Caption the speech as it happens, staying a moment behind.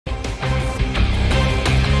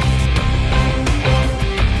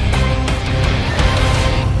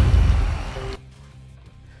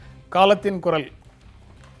காலத்தின் குரல்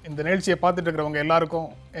இந்த நிகழ்ச்சியை பார்த்துட்டு இருக்கிறவங்க எல்லாருக்கும்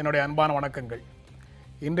என்னுடைய அன்பான வணக்கங்கள்.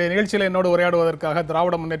 இன்றைய நிகழ்ச்சியில் என்னோடு உரையாடுவதற்காக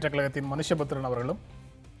திராவிட முன்னேற்ற கழகத்தின் மனுஷபத்திரன் அவர்களும்,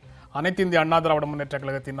 அனைத்து இந்திய அண்ணா திராவிட முன்னேற்ற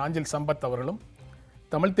கழகத்தின் நாஞ்சில் சம்பத் அவர்களும்,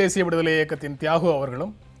 தமிழ் தேசிய விடுதலை இயக்கத்தின் தியாகு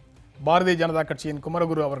அவர்களும், பாரதிய ஜனதா கட்சியின்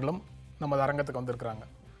குமரகுரு அவர்களும் நமது அரங்கத்துக்கு வந்திருக்கிறாங்க.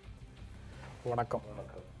 வணக்கம்.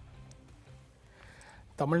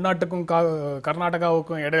 தமிழ்நாட்டுக்கும்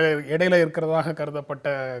கர்நாடகாவுக்கும் இடையில இருக்கிறதாக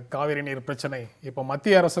கருதப்பட்ட காவிரி நீர் பிரச்சனை இப்போ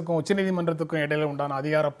மத்திய அரசுக்கும் உச்சநீதிமன்றத்துக்கும் இடையில உண்டான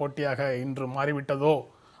அதிகார போட்டியாக இன்று மாறிவிட்டதோ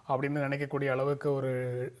அப்படின்னு நினைக்கக்கூடிய அளவுக்கு ஒரு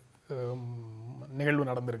நிகழ்வு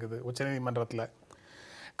நடந்திருக்குது. உச்சநீதிமன்றத்தில்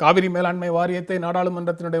காவிரி மேலாண்மை வாரியத்தை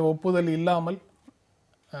நாடாளுமன்றத்தினுடைய ஒப்புதல் இல்லாமல்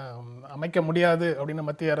அமைக்க முடியாது அப்படின்னு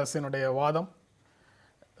மத்திய அரசினுடைய வாதம்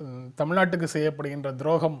தமிழ்நாட்டுக்கு செய்யப்படுகின்ற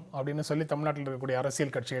துரோகம் அப்படின்னு சொல்லி தமிழ்நாட்டில் இருக்கக்கூடிய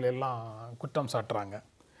அரசியல் கட்சிகள் எல்லாம் குற்றம் சாட்டுறாங்க.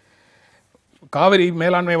 காவிரி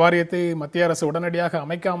மேலாண்மை வாரியத்தை மத்திய அரசு உடனடியாக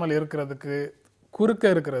அமைக்காமல் இருக்கிறதுக்கு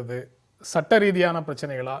குறுக்க இருக்கிறது சட்ட ரீதியான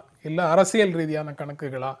பிரச்சனைகளா, இல்லை அரசியல் ரீதியான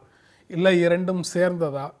கணக்குகளா, இல்லை இரண்டும்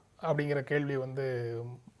சேர்ந்ததா அப்படிங்கிற கேள்வி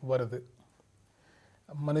வருது.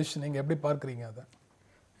 மனுஷ், நீங்கள் எப்படி பார்க்குறீங்க அதை?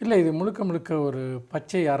 இல்லை, இது முழுக்க முழுக்க ஒரு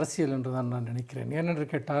பச்சை அரசியல் என்று தான் நான் நினைக்கிறேன். ஏனென்று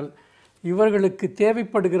கேட்டால், இவர்களுக்கு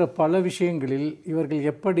தேவைப்படுகிற பல விஷயங்களில் இவர்கள்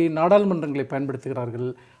எப்படி நாடாளுமன்றங்களை பயன்படுத்துகிறார்கள்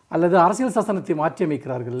அல்லது அரசியல் சாசனத்தை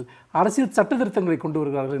மாற்றியமைக்கிறார்கள், அரசியல் சட்ட திருத்தங்களை கொண்டு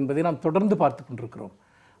வருகிறார்கள் என்பதை நாம் தொடர்ந்து பார்த்து கொண்டிருக்கிறோம்.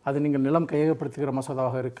 அது நீங்கள் நிலம் கையகப்படுத்துகிற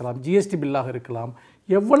மசோதாவாக இருக்கலாம், ஜிஎஸ்டி பில்லாக இருக்கலாம்,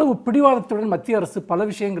 எவ்வளவு பிடிவாதத்துடன் மத்திய அரசு பல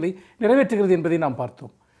விஷயங்களை நிறைவேற்றுகிறது என்பதை நாம்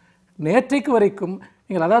பார்த்தோம். நேற்றைக்கு வரைக்கும்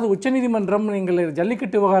நீங்கள், அதாவது உச்சநீதிமன்றம் நீங்கள்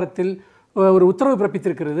ஜல்லிக்கட்டு விவகாரத்தில் ஒரு உத்தரவு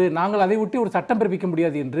பிறப்பித்திருக்கிறது, நாங்கள் அதை ஒட்டி ஒரு சட்டம் பிறப்பிக்க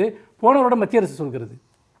முடியாது என்று போன வருடம் மத்திய அரசு சொல்கிறது.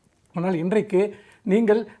 ஆனால் இன்றைக்கு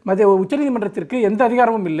நீங்கள் உச்சநீதிமன்றத்திற்கு எந்த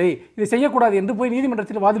அதிகாரமும் இல்லை, இதை செய்யக்கூடாது என்று போய்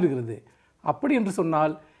நீதிமன்றத்தில் வாதிடுகிறது. அப்படி என்று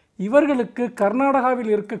சொன்னால் இவர்களுக்கு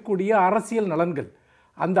கர்நாடகாவில் இருக்கக்கூடிய அரசியல் நலன்கள்,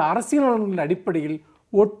 அந்த அரசியல் நலன்களின் அடிப்படையில்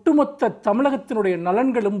ஒட்டுமொத்த தமிழகத்தினுடைய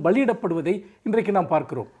நலன்களும் பலியிடப்படுவதை இன்றைக்கு நாம்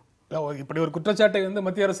பார்க்கிறோம். இப்படி ஒரு குற்றச்சாட்டை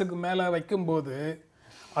மத்திய அரசுக்கு மேலே வைக்கும்போது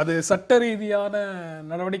அது சட்ட ரீதியான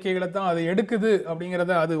நடவடிக்கைகளை தான் அது எடுக்குது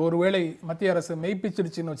அப்படிங்கிறத அது ஒருவேளை மத்திய அரசு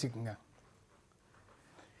மெய்ப்பிச்சிருச்சுன்னு வச்சுக்கோங்க.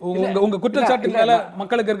 உங்க குற்றச்சாட்டு மேல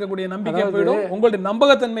மக்களுக்கு இருக்கக்கூடிய நம்பிக்கை போயிடும், உங்களுடைய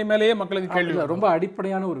நம்பகத்தன்மை மேலேயே மக்களுக்கு கேள்வி. ரொம்ப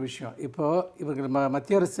அடிப்படையான ஒரு விஷயம். இப்போ இவர்கள்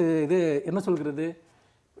மத்திய அரசு இது என்ன சொல்கிறது,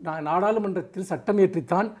 நாடாளுமன்றத்தில் சட்டம்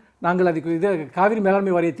இயற்றித்தான் நாங்கள் அதுக்கு காவிரி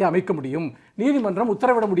மேலாண்மை வாரியத்தை அமைக்க முடியும், நீதிமன்றம்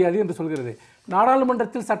உத்தரவிட முடியாது என்று சொல்கிறது.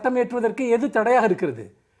 நாடாளுமன்றத்தில் சட்டம் இயற்றுவதற்கு எது தடையாக இருக்கிறது?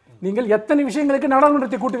 நீங்கள் எத்தனை விஷயங்களுக்கு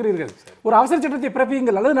நாடாளுமன்றத்தை கூட்டுகிறீர்கள்? ஒரு அவசர சட்டத்தை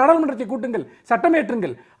பிறப்பியுங்கள் அல்லது நாடாளுமன்றத்தை கூட்டுங்கள், சட்டம்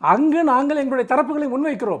ஏற்றுங்கள். அங்கு நாங்கள் எங்களுடைய தரப்புகளை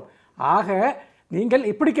முன்வைக்கிறோம். ஆக நீங்கள்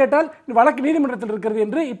இப்படி கேட்டால் வழக்கு நீதிமன்றத்தில் இருக்கிறது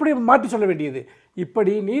என்று இப்படி மாற்றி சொல்ல வேண்டியது.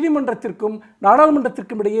 இப்படி நீதிமன்றத்திற்கும்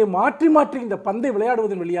நாடாளுமன்றத்திற்கும் இடையே மாற்றி மாற்றி இந்த பந்தை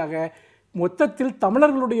விளையாடுவதன் வழியாக மொத்தத்தில்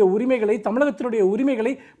தமிழர்களுடைய உரிமைகளை, தமிழகத்தினுடைய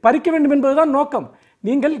உரிமைகளை பறிக்க வேண்டும் என்பதுதான் நோக்கம்.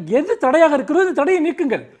 நீங்கள் எது தடையாக இருக்கிறது தடையை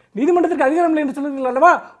நீக்குங்கள். நீதிமன்றத்திற்கு அதிகாரம் இல்லை என்று சொல்லுங்கள்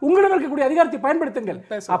அல்லவா, உங்களிடம் இருக்கக்கூடிய அதிகாரத்தை பயன்படுத்துங்கள்.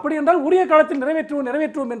 அப்படி என்றால் உரிய காலத்தில்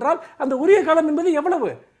நிறைவேற்றுவோம் என்றால் அந்த உரிய காலம் என்பது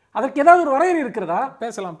எவ்வளவு, அதற்கு ஏதாவது ஒரு வரையறை இருக்கிறதா?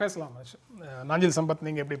 பேசலாம். நாஞ்சில் சம்பத்,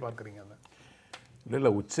 நீங்க எப்படி பார்க்குறீங்க? இல்லை,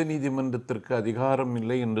 உச்ச நீதிமன்றத்திற்கு அதிகாரம்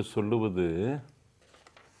இல்லை என்று சொல்லுவது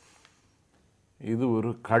இது ஒரு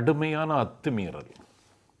கடுமையான அத்துமீறல்.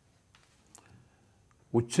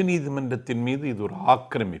 உச்ச நீதிமன்றத்தின் மீது இது ஒரு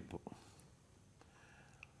ஆக்கிரமிப்பு.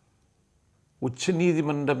 உச்ச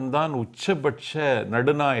நீதிமன்றம்தான் உச்சபட்ச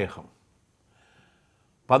நடுநாயகம்.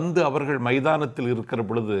 பந்து அவர்கள் மைதானத்தில் இருக்கிற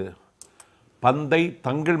பொழுது பந்தை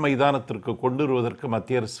தங்கள் மைதானத்திற்கு கொண்டு வருவதற்கு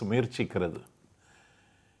மத்திய அரசு முயற்சிக்கிறது.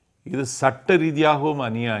 இது சட்ட ரீதியாகவும்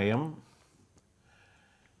அநியாயம்.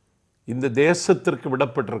 இந்த தேசத்திற்கு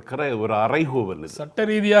விடப்பட்டிருக்கிற ஒரு அறைகூவல். சட்ட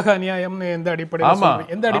ரீதியாக அநியாயம் எந்த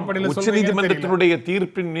அடிப்படையில்? உச்சநீதிமன்றத்தினுடைய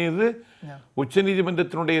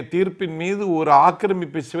தீர்ப்பின் மீது ஒரு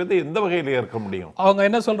ஆக்கிரமிப்பு செய்வதை எந்த வகையில் ஏற்க முடியும்? அவங்க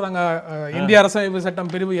என்ன சொல்றாங்க, இந்திய அரசமைப்பு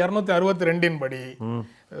சட்டம் பிரிவு 262 படி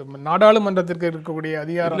நாடாளுமன்றத்திற்கு இருக்கக்கூடிய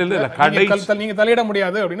அதிகாரம் நீங்க தலையிட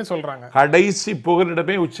முடியாது அப்படின்னு சொல்றாங்க. கடைசி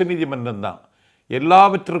புகலிடமே உச்ச நீதிமன்றம் தான்.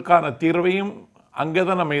 எல்லாவற்றுக்கான தீர்வையும்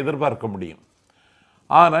அங்கேதான் நம்ம எதிர்பார்க்க முடியும்.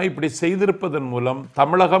 ஆனால் இப்படி செய்திருப்பதன் மூலம்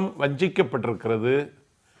தமிழகம் வஞ்சிக்கப்பட்டிருக்கிறது.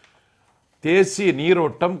 தேசிய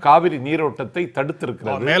நீரோட்டம், காவிரி நீரோட்டத்தை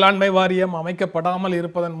தடுத்திருக்கிறது. மேலாண்மை வாரியம் அமைக்கப்படாமல்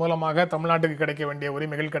இருப்பதன் மூலமாக தமிழ்நாட்டுக்கு கிடைக்க வேண்டிய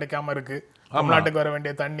உரிமைகள் கிடைக்காம இருக்கு, தமிழ்நாட்டுக்கு வர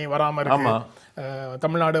வேண்டிய தண்ணி வராம இருக்கு,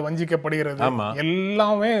 தமிழ்நாடு வஞ்சிக்கப்படுகிறது.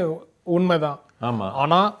 எல்லாமே உண்மைதான்.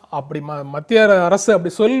 ஆனா அப்படி மத்திய அரசு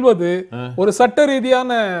அப்படி சொல்வது ஒரு சட்ட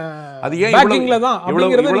ரீதியான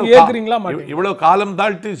இவ்வளவு காலம்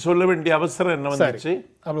தாழ்த்தி சொல்ல வேண்டிய அவசரம் என்ன வந்துச்சு?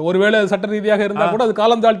 அப்படி ஒருவேளை அது சட்ட ரீதியாக இருந்தா கூட அது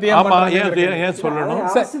காலம் தாழ்த்தி ஏன் சொல்லணும்?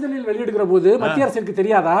 அரசிதழில் வெளியிடுகிற போது மத்திய அரசுக்கு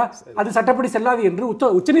தெரியாதா அது சட்டப்படி செல்லாது என்று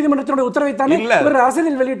உச்சநீதிமன்றத்தினுடைய உத்தரவை தானே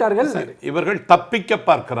அரசியலில் வெளியிட்டார்கள். இவர்கள் தப்பிக்க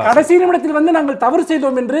பார்க்கிறார். கடைசி நிமிடத்தில் வந்து நாங்கள் தவறு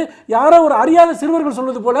செய்தோம் என்று யாரோ ஒரு அறியாத சிறுவர்கள்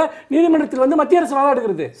சொல்வது போல நீதிமன்றத்தில் வந்து மத்திய அரசு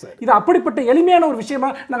வாதாடுகிறது. இது அப்படிப்பட்ட எளிமையான ஒரு விஷயமா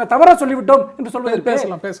நாங்கள் தவறா சொல்லிவிட்டோம் என்று சொல்வது?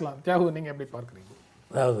 பேசலாம். தியாகு, நீங்க எப்படி பார்க்கிறீங்க?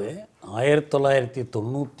 அதாவது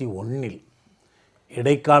 1991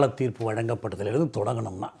 இடைக்கால தீர்ப்பு வழங்கப்பட்டதிலிருந்து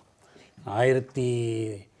தொடங்கணும்னா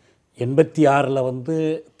 1986 வந்து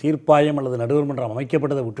தீர்ப்பாயம் அல்லது நடுவர் மன்றம்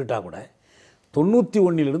அமைக்கப்பட்டதை விட்டுட்டா கூட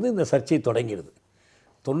 91 இந்த சர்ச்சை தொடங்கிடுது.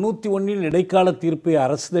 91 இடைக்கால தீர்ப்பை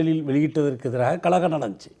அரசிதழில் வெளியிட்டதற்கு எதிராக கலகம்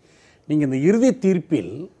நடந்துச்சு. நீங்கள் இந்த இறுதி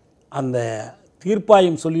தீர்ப்பில் அந்த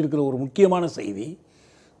தீர்ப்பாயம் சொல்லியிருக்கிற ஒரு முக்கியமான செய்தி,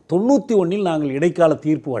 91 நாங்கள் இடைக்கால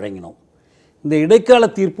தீர்ப்பு வழங்கினோம். இந்த இடைக்கால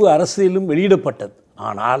தீர்ப்பு அரசியலும் வெளியிடப்பட்டது.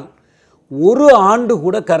 ஆனால் ஒரு ஆண்டு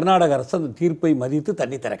கூட கர்நாடக அரசு அந்த தீர்ப்பை மதித்து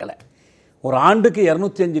தண்ணி திறக்கலை. ஒரு ஆண்டுக்கு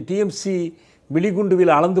 205 டிஎம்சி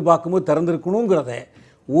வெளிகுண்டுவில் அளந்து பார்க்கும்போது திறந்திருக்கணுங்கிறத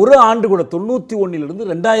ஒரு ஆண்டு கூட 91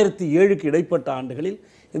 2007 இடைப்பட்ட ஆண்டுகளில்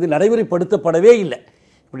இது நடைமுறைப்படுத்தப்படவே இல்லை.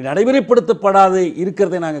 இப்படி நடைமுறைப்படுத்தப்படாத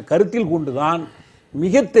இருக்கிறதை நாங்கள் கருத்தில் கொண்டு தான்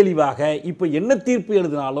மிக தெளிவாக இப்போ என்ன தீர்ப்பு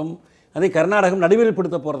எழுதினாலும் அதை கர்நாடகம்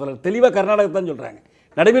நடைமுறைப்படுத்த போகிறதில்ல. தெளிவாக கர்நாடகம் தான் சொல்கிறாங்க,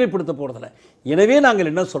 நடைமுறைப்படுத்த போகிறதில்ல. எனவே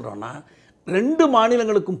நாங்கள் என்ன சொல்கிறோன்னா, 2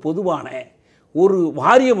 மாநிலங்களுக்கும் பொதுவான ஒரு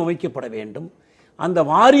வாரியம் அமைக்கப்பட வேண்டும். அந்த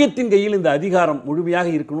வாரியத்தின் கையில் இந்த அதிகாரம் முழுமையாக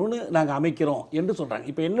இருக்கணும்னு நாங்கள் அமைக்கிறோம் என்று சொல்கிறாங்க.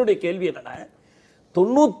 இப்போ என்னுடைய கேள்வி என்னென்னா,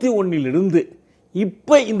 91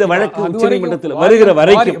 இப்போ இந்த வழக்கு உச்சநீதிமன்றத்தில் வருகிற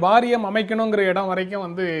வரைக்கும் வாரியம் அமைக்கணுங்கிற இடம் வரைக்கும்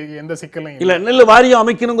வந்து எந்த சிக்கலும் இல்லை. நல்ல வாரியம்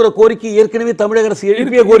அமைக்கணுங்கிற கோரிக்கை ஏற்கனவே தமிழக அரசு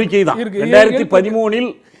எழுப்பிய கோரிக்கை தான்.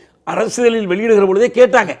 2013 அரசியலில் வெளியிடுகிற பொழுதே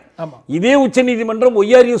கேட்டாங்க. இதே உச்சநீதிமன்றம்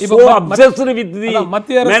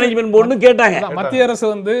கேட்டாங்க. மத்திய அரசு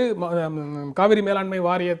வந்து காவிரி மேலாண்மை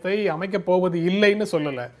வாரியத்தை அமைக்க போவது இல்லைன்னு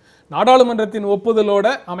சொல்லல, நாடாளுமன்றத்தின் ஒப்புதலோட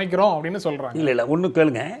அமைக்கிறோம் அப்படின்னு சொல்றாங்க. இல்ல ஒண்ணு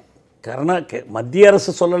கேளுங்க, மத்திய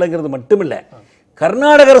அரசு சொல்லலைங்கிறது மட்டுமில்ல,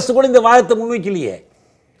 கர்நாடக அரசு கூட இந்த வாதத்தை முன்வைக்கலையே.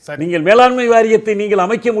 நீங்கள் மேலாண்மை வாரியத்தை நீங்கள்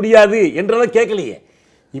அமைக்க முடியாது என்றெல்லாம் கேட்கலையே.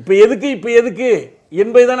 இப்ப எதுக்கு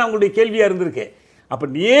என்பதுதான் அவங்களுடைய கேள்வியா இருந்திருக்கு. அப்ப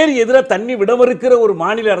நேர் எதிராக தண்ணி விடமறுக்கிற ஒரு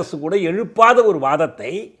மாநில அரசு கூட எழுப்பாத ஒரு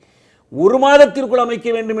வாதத்தை, ஒரு மாதத்திற்குள் அமைக்க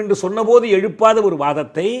வேண்டும் என்று சொன்னபோது எழுப்பாத ஒரு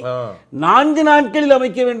வாதத்தை 4 நாட்களில்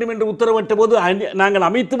அமைக்க வேண்டும் என்று உத்தரவிட்ட போது நாங்கள்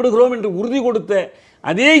அமைத்து விடுகிறோம் என்று உறுதி கொடுத்த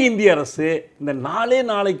அதே இந்திய அரசு இந்த 4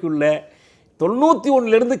 நாளைக்குள்ள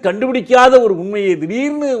 91 கண்டுபிடிக்காத ஒரு உண்மையை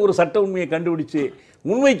திடீர்னு ஒரு சட்ட உண்மையை கண்டுபிடிச்சு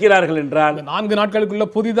முன்வைக்கிறார்கள் என்றால், 4 நாட்களுக்குள்ள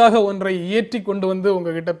புதிதாக ஒன்றை இயற்றி கொண்டு வந்து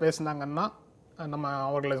உங்ககிட்ட பேசினாங்கன்னா நம்ம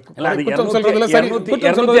அவர்களை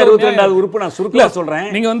உறுப்பு நான் சுருக்கமா சொல்றேன்.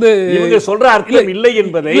 நீங்க வந்து இவங்க சொல்ற அர்த்தம் இல்லை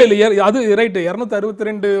என்பதை, அது ரைட்,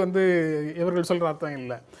 262 வந்து இவர்கள் சொல்ற அர்த்தம்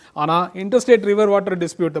இல்லை. ஆனா இன்டர்ஸ்டேட் ரிவர் வாட்டர்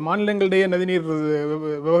டிஸ்பியூட், மாநிலங்களுடைய நதிநீர்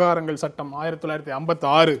விவகாரங்கள் சட்டம்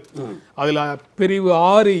 1956, அதுல பிரிவு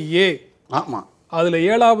 6A, ஆமா, அதுல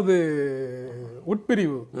 7வது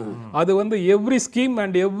உட்பிரிவு, அது வந்து every scheme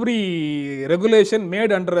and every regulation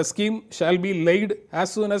mat under a scheme shall be light as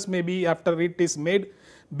soon as may be after it is made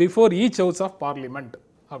before each house of parliament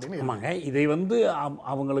அப்படின்னு. ஆமாங்க, இதை வந்து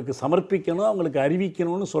அவங்களுக்கு சமர்ப்பிக்கணும், அவங்களுக்கு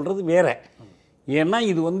அறிவிக்கணும்னு சொல்றது வேற. ஏன்னா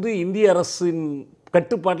இது வந்து இந்திய அரசின்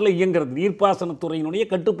கட்டுப்பாட்டில் இயங்குறது, நீர்ப்பாசனத்துறையினுடைய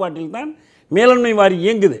கட்டுப்பாட்டில் தான் மேலாண்மை வாரியம்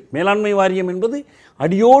இயங்குது. மேலாண்மை வாரியம் என்பது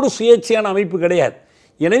அடியோடு சுயேட்சையான அமைப்பு கிடையாது.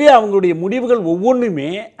 எனவே அவங்களுடைய முடிவுகள் ஒவ்வொன்றுமே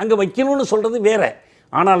அங்கே வைக்கணும்னு சொல்கிறது வேற.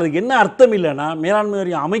 ஆனால் அதுக்கு என்ன அர்த்தம் இல்லைன்னா, மேலாண்மை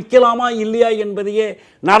வாரியம் அமைக்கலாமா இல்லையா என்பதையே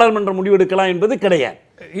நாடாளுமன்றம் முடிவெடுக்கலாம் என்பது கிடையாது.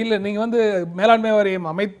 இல்லை, நீங்கள் வந்து மேலாண்மை வாரியம்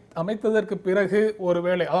அமைத்ததற்கு பிறகு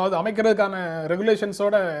ஒருவேளை, அதாவது அமைக்கிறதுக்கான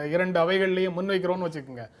ரெகுலேஷன்ஸோட 2 அவைகள்லையும் முன்வைக்கிறோன்னு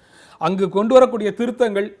வச்சுக்கோங்க, அங்கு கொண்டு வரக்கூடிய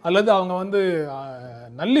திருத்தங்கள் அல்லது அவங்க வந்து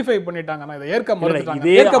நல்லிஃபை பண்ணிட்டாங்கன்னா, இதை ஏற்க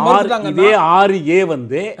மறுத்துட்டாங்க. இதே 6A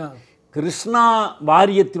வந்து கிருஷ்ணா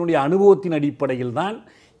வாரியத்தினுடைய அனுபவத்தின் அடிப்படையில் தான்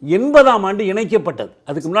 80ஆம் ஆண்டு இணைக்கப்பட்டது.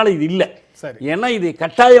 அதுக்கு முன்னால் இது இல்லை. ஏன்னா இதை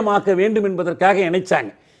கட்டாயமாக்க வேண்டும் என்பதற்காக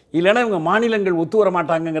இணைச்சாங்க. இல்லைன்னா இவங்க மாநிலங்கள் ஒத்து வர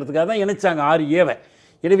மாட்டாங்கிறதுக்காக தான் இணைச்சாங்க 6Aவை.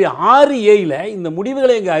 எனவே 6Aயில் இந்த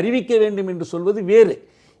முடிவுகளை இங்கே அறிவிக்க வேண்டும் என்று சொல்வது வேறு.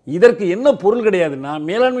 இதற்கு என்ன பொருள் கிடையாதுன்னா,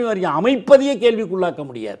 மேலாண்மை வாரியம் அமைப்பதையே கேள்விக்குள்ளாக்க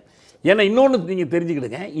முடியாது. ஏன்னா இன்னொன்று நீங்கள்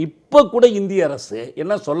தெரிஞ்சுக்கிடுங்க, இப்போ கூட இந்திய அரசு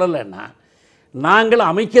என்ன சொல்லலைன்னா, நாங்கள்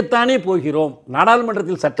அமைக்கத்தானே போகிறோம்,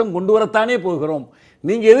 நாடாளுமன்றத்தில் சட்டம் கொண்டு வரத்தானே போகிறோம்,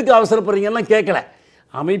 நீங்கள் எதுக்கு அவசரப்படுறீங்கன்னா கேட்கல.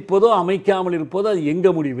 அமைப்பதோ அமைக்காமல் இருப்பதோ அது எங்க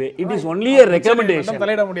முடிவு. It is only a recommendation,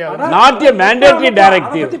 not a mandatory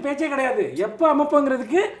directive. பேச்சே கிடையாது. எப்ப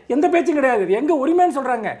அமைப்பங்கிறதுக்கு எந்த பேச்சும் கிடையாது. எங்க உரிமைன்னு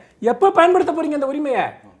சொல்றாங்க, எப்ப பயன்படுத்த போறீங்க அந்த உரிமையை,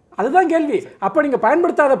 அதுதான் கேள்வி. அப்ப நீங்க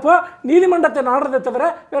பயன்படுத்தாதப்போ நீதிமன்றத்தை நாடுறதை தவிர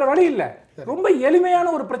வேற வழி இல்லை. ரொம்ப எளிமையான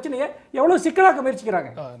ஒரு பிரச்சனையை எவ்வளவு சிக்கலாக்க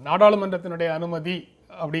முயற்சிக்கிறாங்க. நாடாளுமன்றத்தினுடைய அனுமதி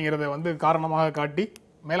அப்படிங்கிறத வந்து காரணமாக காட்டி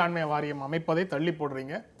மேலாண்மை வாரியம் அமைப்பதை தள்ளி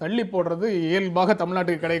போடுறீங்க. தள்ளி போடுறது இயல்பாக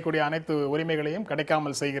தமிழ்நாட்டுக்கு கிடைக்கக்கூடிய அனைத்து உரிமைகளையும்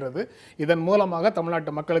கிடைக்காமல் செய்கிறது. இதன் மூலமாக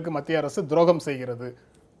தமிழ்நாட்டு மக்களுக்கு மத்திய அரசு துரோகம் செய்கிறது.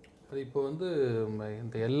 அது இப்போ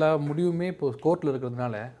இந்த எல்லா முடிவுமே இப்போ கோர்ட்டில்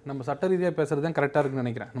இருக்கிறதுனால நம்ம சட்ட ரீதியாக பேசுறது தான் கரெக்டாக இருக்குன்னு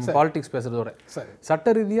நினைக்கிறேன். நம்ம பாலிடிக்ஸ் பேசுறதோட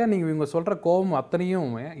சட்ட ரீதியாக நீங்கள் இவங்க சொல்கிற கோபம்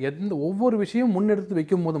அத்தனையும் ஒவ்வொரு விஷயம் முன்னெடுத்து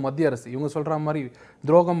வைக்கும் போது மத்திய அரசு இவங்க சொல்கிற மாதிரி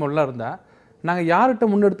துரோகம் எல்லாம் இருந்தால் நாங்கள் யார்கிட்ட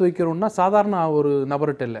முன்னெடுத்து வைக்கிறோம்னா சாதாரண ஒரு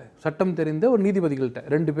நபர்கிட்ட இல்லை, சட்டம் தெரிந்த ஒரு நீதிபதிகள்கிட்ட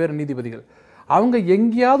 2 பேர் நீதிபதிகள். அவங்க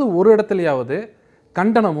எங்கேயாவது ஒரு இடத்துலையாவது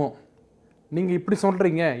கண்டனமோ நீங்கள் இப்படி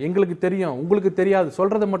சொல்கிறீங்க, எங்களுக்கு தெரியும், உங்களுக்கு தெரியாது,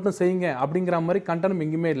 சொல்கிறத மட்டும் செய்யுங்க அப்படிங்கிற மாதிரி கண்டனம்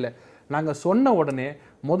எங்கேயுமே இல்லை. நாங்கள் சொன்ன உடனே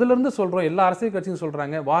முதல்லேருந்து சொல்கிறோம், எல்லா அரசியல் கட்சியும்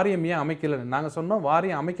சொல்கிறாங்க வாரியம் ஏன் அமைக்கலைன்னு. நாங்கள் சொன்னோம்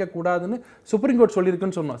வாரியம் அமைக்கக்கூடாதுன்னு சுப்ரீம் கோர்ட்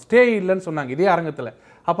சொல்லியிருக்குன்னு சொன்னோம், ஸ்டே இல்லைன்னு சொன்னாங்க இதே அரங்கத்தில்.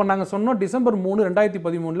 அப்போ நாங்கள் சொன்னோம் December 3,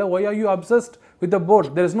 2013 why are you obsessed with the board,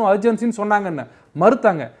 there is no urgency சொன்னாங்கன்னு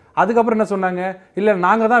மறுத்தாங்க. அதுக்கப்புறம் என்ன சொன்னாங்க, இல்லை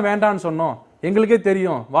நாங்கள் தான் வேண்டான்னு சொன்னோம், எங்களுக்கே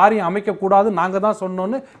தெரியும் வாரியம் அமைக்கக்கூடாது நாங்கள் தான்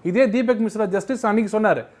சொன்னோன்னு இதே தீபக் மிஸ்ரா ஜஸ்டிஸ் அன்னைக்கு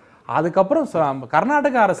சொன்னார். அதுக்கப்புறம்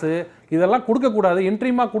கர்நாடக அரசு இதெல்லாம் கொடுக்கக்கூடாது,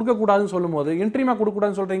 இன்ட்ரீமா கொடுக்கக்கூடாதுன்னு சொல்லும் போது இன்ட்ரீமா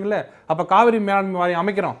கொடுக்கக்கூடாதுன்னு சொல்கிறீங்களே, அப்போ காவிரி மேலாண்மை வாரியம்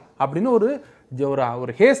அமைக்கிறோம் அப்படின்னு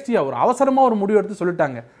ஒரு ஹேஸ்டியாக ஒரு அவசரமாக ஒரு முடிவு எடுத்து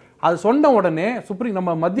சொல்லிட்டாங்க. அது சொன்ன உடனே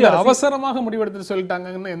நம்ம மத்திய அவசரமாக முடிவெடுத்து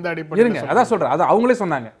சொல்லிட்டாங்கன்னு எந்த அடிப்படையில் இருங்க, அதான் சொல்றேன், அது அவங்களே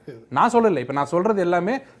சொன்னாங்க, நான் சொல்லல. இப்ப நான் சொல்றது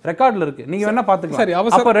எல்லாமே ரெக்கார்ட்ல இருக்கு, நீங்க வேணா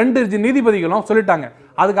பாத்துக்கலாம். அப்ப 2 நீதிபதிகளும் சொல்லிட்டாங்க.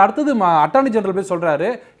 அதுக்கு அடுத்தது அட்டார்னி ஜெனரல் போய்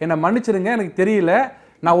சொல்றாரு, என்ன மன்னிச்சிருங்க எனக்கு தெரியல,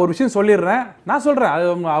 நான் ஒரு விஷயம் சொல்லிடுறேன், நான் சொல்றேன்,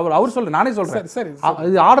 அவர் சொல்ல நானே சொல்றேன்,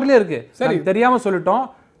 இது ஆர்டர்லயே இருக்கு, தெரியாம சொல்லிட்டோம்.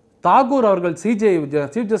 தாகூர் அவர்கள் சீஃப்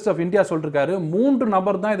ஜஸ்டிஸ் ஆஃப் இந்தியா சொல்லிருக்காரு 3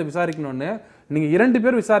 நபர் தான் இதை விசாரிக்கணும்னு. நீங்க 2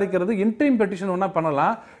 பேர் விசாரிக்கிறது இன்ட்ரீம் பெட்டிஷன் ஒன்னா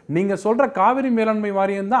பண்ணலாம். நீங்க சொல்ற காவிரி மேலாண்மை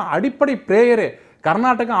வாரியம் தான் அடிப்படை பிரேயரே.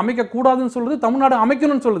 கர்நாடகா அமைக்க கூடாதுன்னு சொல்றது, தமிழ்நாடு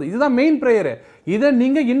அமைக்கணும்னு சொல்லுது, இதுதான் மெயின் பிரேயர். இதை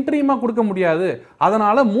நீங்க இன்ட்ரீமா கொடுக்க முடியாது,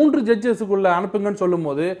 அதனால 3 ஜட்ஜஸுக்குள்ள அனுப்புங்கன்னு சொல்லும்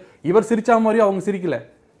போது இவர் சிரிச்சா மாதிரியும் அவங்க சிரிக்கல.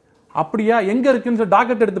 அப்படியா எங்க இருக்குன்னு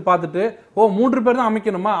டாக்கெட் எடுத்து பார்த்துட்டு, ஓ 3 பேர் தான்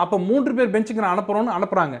அமைக்கணுமா, அப்ப 3 பேர் பெஞ்சுக்கு நான் அனுப்புறோம்னு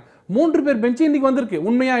அனுப்புறாங்க. 3 பேர் பெஞ்ச் இன்னைக்கு வந்திருக்கு,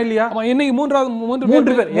 உண்மையா இல்லையா? இன்னைக்கு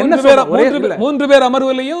 3 பேர் என்ன 3 பேர்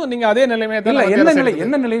அமர்வுலையும் நீங்க அதே நிலைமையை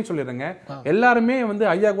என்ன நிலையும் சொல்லிடுறேங்க. எல்லாருமே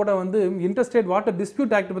ஐயா கூட இன்டர்ஸ்டேட் வாட்டர்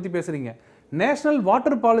டிஸ்பியூட் ஆக்ட் பத்தி பேசுறீங்க. நேஷனல்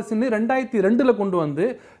வாட்டர் பாலிசின்னு 2002 கொண்டு வந்து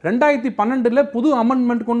 2012 புது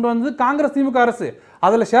அமெண்ட்மெண்ட் கொண்டு வந்தது காங்கிரஸ் திமுக அரசு.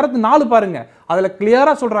 அதுல ஷரத்து 4 பாருங்க, அதுல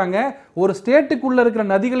கிளியரா சொல்றாங்க, ஒரு ஸ்டேட்டுக்குள்ள இருக்கிற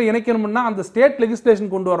நதிகளை இணைக்கணும்னா அந்த ஸ்டேட்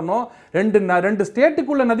லெஜிஸ்லேஷன் கொண்டு வரணும். 2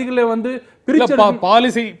 ஸ்டேட்டுக்குள்ள நதிகளை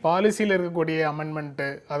பாலிசியில் இருக்கக்கூடிய அமெண்ட்மெண்ட்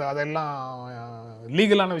அதெல்லாம்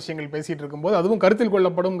லீகலான விஷயங்கள் பேசிட்டு இருக்கும்போது அதுவும் கருத்தில்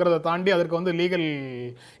கொள்ளப்படும்ங்கிறத தாண்டி அதற்கு லீகல்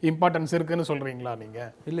இம்பார்ட்டன்ஸ் இருக்குன்னு சொல்றீங்களா நீங்க?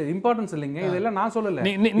 இல்ல இம்பார்ட்டன்ஸ் இல்லைங்க, இதெல்லாம் நான் சொல்லல,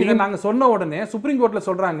 நீங்க நாங்க சொன்ன உடனே சுப்ரீம் கோர்ட்ல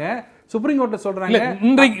சொல்றாங்க.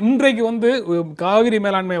 இன்றைக்கு காவிரி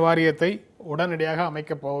மேலாண்மை வாரியத்தை உடனடியாக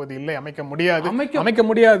அமைக்க போவது இல்லை, அமைக்க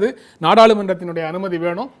முடியாது, நாடாளுமன்றத்தினுடைய அனுமதி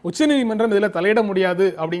வேணும், உச்சநீதிமன்றம் இதுல தலையிட முடியாது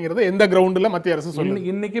அப்படிங்கறது எந்த கிரவுண்ட்ல மத்திய அரசு சொல்லுது?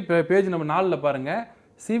 இன்னைக்கு பேஜ் நம்பர் 4ல பாருங்க,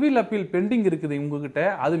 சிவில் அப்பீல் பெண்டிங் இருக்குது உங்ககிட்ட,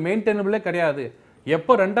 அது மெயின்டெனபிளே கிடையாது.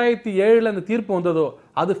 எப்போ 2007 அந்த தீர்ப்பு வந்ததோ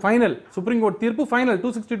அது ஃபைனல், சுப்ரீம் கோர்ட் தீர்ப்பு ஃபைனல்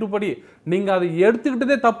 262 படி. நீங்க அதை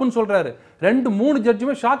எடுத்துக்கிட்டதே தப்புன்னு சொல்றாரு. 2-3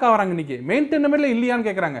 ஜட்ஜுமே ஷாக் ஆகிறாங்க. இன்னைக்கு மெயின்டெனபிளே இல்லையான்னு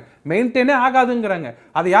கேட்கறாங்க, மெயின்டெனே ஆகாதுங்கிறாங்க.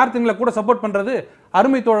 அதை யார் திங்களை கூட சப்போர்ட் பண்றது?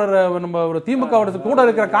 அருமை தோழர் நம்ம ஒரு திமுக கூட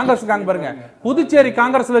இருக்கிற காங்கிரஸ் பாருங்க, புதுச்சேரி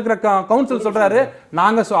காங்கிரஸ்ல இருக்கிற கவுன்சில் சொல்றாரு,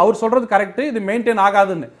 அவர் சொல்றது கரெக்ட், இது மெயின்டைன்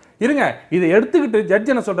ஆகாதுன்னு. இருங்க, இதை எடுத்துக்கிட்டு ஜட்ஜ்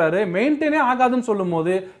என்ன சொல்றாரு, மெயின்டைனே ஆகாதுன்னு சொல்லும்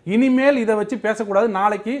போது இனிமேல் இதை வச்சு பேசக்கூடாது,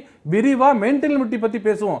 நாளைக்கு விரிவா மெயின்டெனபிலிட்டி பத்தி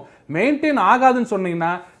பேசுவோம். மெயின்டைன் ஆகாதுன்னு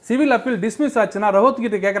சொன்னீங்கன்னா சிவில் அப்பீல் டிஸ்மிஸ் ஆச்சுன்னா ரஹோத்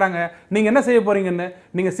கிட்ட கேட்கறாங்க, நீங்க என்ன செய்ய போறீங்கன்னு.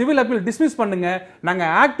 நீங்க சிவில் அப்பீல் டிஸ்மிஸ் பண்ணுங்க, நாங்க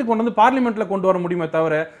ஆக்ட் கொண்டு பார்லிமெண்ட்ல கொண்டு வர முடியுமே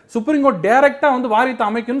தவிர சுப்ரீம் கோர்ட் டைரக்டா வாரியத்தை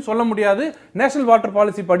அமைக்கணும்னு சொல்ல முடியாது, நேஷனல் வாட்டர்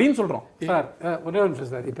பாலிசி படின்னு சொல்றோம். சார் ஒரே ஒரு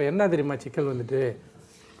நிமிஷம் சார், இப்போ என்ன தெரியுமா சிக்கல்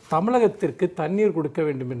தமிழகத்திற்கு தண்ணீர் கொடுக்க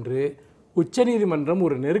வேண்டும் என்று உச்சநீதிமன்றம்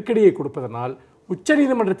ஒரு நெருக்கடியை கொடுப்பதனால்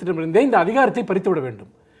உச்சநீதிமன்றத்திடமிருந்தே இந்த அதிகாரத்தை பறித்துவிட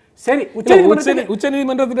வேண்டும். சரி,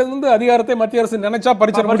 உச்சநீதிமன்றத்திலிருந்து அதிகாரத்தை மத்திய அரசு நினைச்சா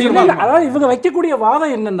பறிச்சிட முடியும். அதாவது இவங்க வைக்கக்கூடிய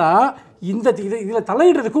வாதம் என்னன்னா, இதுல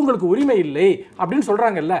தலையிடுறதுக்கு உங்களுக்கு உரிமை இல்லை அப்படின்னு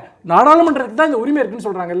சொல்றாங்கல்ல, நாடாளுமன்றத்துக்கு தான் இந்த உரிமை இருக்குன்னு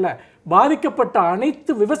சொல்றாங்கல்ல. பாதிக்கப்பட்ட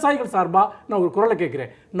அனைத்து விவசாயிகள் சார்பா நான் ஒரு குரலை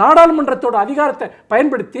கேட்கிறேன், நாடாளுமன்றத்தோட அதிகாரத்தை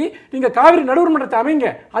பயன்படுத்தி நீங்க காவிரி நடுவர் மன்றத்தை அமைங்க,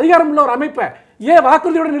 அதிகாரம் உள்ள ஒரு அமைப்பை ஏன்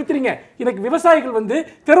வாக்குறுதியோட நிறுத்துறீங்க? இன்னைக்கு விவசாயிகள்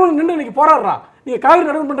தெருவில் நின்று இன்னைக்கு போராடுறான், நீங்க காவிரி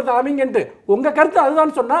நடுவர் மன்றத்தை அமைங்கன்ட்டு. உங்க கருத்து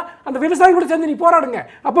அதுதான் சொன்னா அந்த விவசாயிகளோட சேர்ந்து நீ போராடுங்க,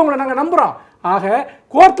 அப்போ உங்களை நாங்க நம்புறோம். ஆக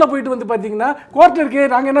கோர்ட்ல போயிட்டு பாத்தீங்கன்னா கோர்ட்ல இருக்கே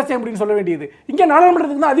நாங்க என்ன செய்ய முடியும்னு சொல்ல வேண்டியது, இங்க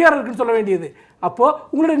நாடாளுமன்றத்துக்கு தான் அதிகாரம் இருக்குன்னு சொல்ல வேண்டியது. அப்போ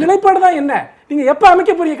உங்களுடைய நிலைப்பாடு தான் என்ன? நீங்க எப்ப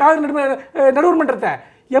அமைக்க போறீங்க காவிரி நடுவர் மன்றத்தை?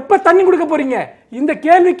 எப்ப தண்ணி கொடுக்க போறீங்க? இந்த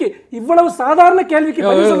கேள்விக்கு, இவ்வளவு சாதாரண கேள்விக்கு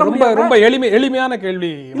பதில் சொல்ல ரொம்ப முடியாம ரொம்ப எளிமையான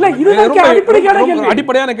கேள்வி. இல்ல, இதுதான்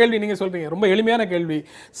அடிப்படையான கேள்வி நீங்க சொல்றீங்க. ரொம்ப எளிமையான கேள்வி.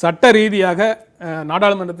 சட்ட ரீதியாக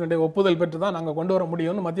நாடாளுமன்றத்தினுடைய ஒப்புதல் பெற்று தான் நாங்க கொண்டு வர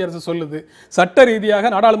முடியும்னு மத்திய அரசு சொல்லுது. சட்ட ரீதியாக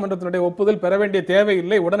நாடாளுமன்றத்தினுடைய ஒப்புதல் பெற வேண்டிய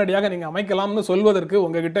தேவையில்லை, உடனடியாக நீங்க அமைக்கலாம்னு சொல்வதற்கு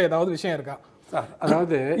உங்ககிட்ட ஏதாவது விஷயம் இருக்கா?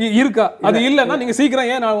 அதாவது இருக்கா? அது இல்லைன்னா நீங்க சீக்கிரம்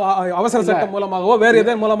ஏன் அவசர சட்டம் மூலமாகவோ வேற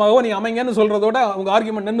எதன் மூலமாகவோ நீங்க அமைங்கன்னு சொல்றதோட அவங்க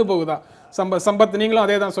ஆர்குமெண்ட் நின்று போகுதா? சம்பத் நீங்களும்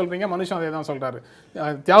அதே தான் சொல்றீங்க, மனுஷன் அதே தான் சொல்றாரு,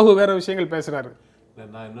 தியாகு வேற விஷயங்கள் பேசுறாரு.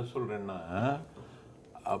 நான் என்ன சொல்றேன்னா,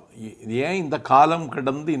 ஏன் இந்த காலம்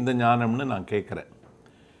கடந்து இந்த ஞானம்னு நான் கேட்குறேன்.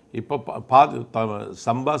 இப்போ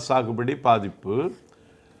சம்பா சாகுபடி பாதிப்பு,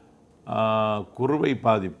 குறுவை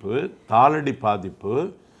பாதிப்பு, தாளடி பாதிப்பு,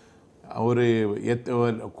 ஒரு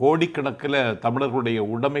கோடிக்கணக்கில் தமிழர்களுடைய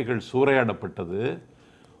உடைமைகள் சூறையாடப்பட்டது,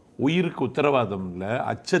 உயிருக்கு உத்தரவாதம் இல்லை,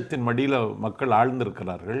 அச்சத்தின் மடியில் மக்கள்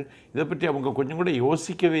ஆழ்ந்திருக்கிறார்கள். இதை பற்றி அவங்க கொஞ்சம் கூட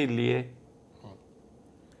யோசிக்கவே இல்லையே.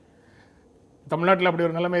 தமிழ்நாட்டில் அப்படி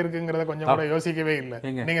ஒரு நிலைமை இருக்குங்கிறத கொஞ்சம் கூட யோசிக்கவே இல்லை.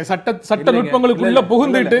 நீங்க சட்ட நுட்பங்களுக்குள்ள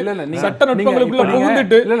புகுந்துட்டு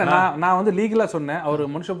நான் வந்து லீகலா சொன்னேன். அவர்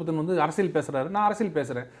மனுஷபுத்தன் வந்து அரசியல் பேசுறாரு, நான் அரசியல்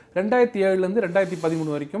பேசுறேன். 2007 இருந்து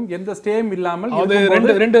 2013 வரைக்கும் எந்த ஸ்டேம் இல்லாமல்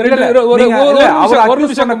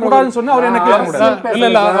கூடாதுன்னு சொன்னா அவர் என்ன கேட்க முடியாது. இல்ல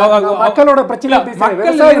இல்ல, மக்களோட பிரச்சனை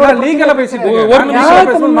மக்கள் லீகலா பேசிட்டு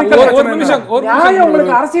ஒரு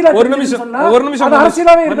நிமிஷம்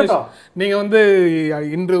நீங்க வந்து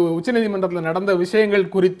இன்று உச்சநீதிமன்றத்தில் நடந்த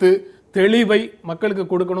விஷயங்கள் குறித்து தெளிவை மக்களுக்கு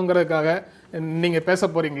கொடுக்கணுங்கிறதுக்காக நீங்க பேச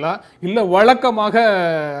போறீங்களா, இல்ல வழக்கமாக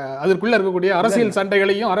அதற்குள்ள இருக்கக்கூடிய அரசியல்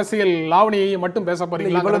சண்டைகளையும் அரசியல் லாவணியையும் மட்டும் பேச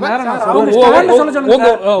போறீங்களா?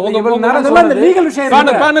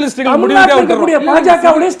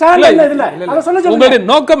 உங்களுடைய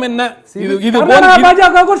நோக்கம் என்ன?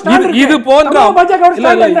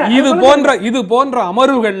 இது போன்ற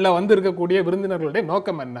அமர்வுகள்ல வந்து இருக்கக்கூடிய விருந்தினர்களுடைய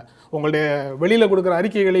நோக்கம் என்ன? உங்களுடைய வெளியில கொடுக்கிற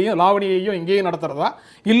அறிக்கைகளையும் லாவணியையும் இங்கேயும் நடத்துறதா,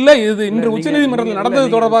 இல்ல இது இன்று உச்சநீதிமன்றத்தில்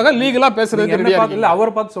நடந்தது தொடர்பாக லீகலா பேசுறது? இல்ல,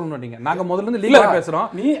 அவரை பார்த்து சொல்லணும். நீங்க நாங்க முதல்ல இருந்து லீகலா பேசுறோம்.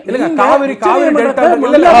 இல்லங்க, காவிரி டெல்டா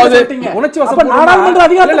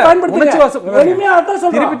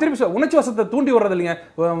உணர்ச்சி வசத்தை தூண்டி வர்றது இல்லைங்க.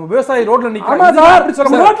 விவசாயி ரோட்ல நிக்கிறாங்க, அப்படி சொல்ல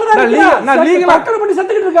முடியாது. நான் லீகலா பண்ணி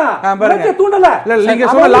செத்துக்கிட்டு இருக்கேன், தூண்டல. இல்ல, நீங்க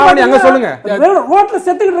சொன்ன லாவணி அங்க சொல்லுங்க. ரோட்ல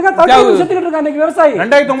செத்துக்கிட்டு இருக்கா, தடுத்து செத்துக்கிட்டு இருக்கா இன்னைக்கு விவசாயி.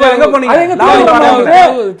 2009 எங்க போனீங்க?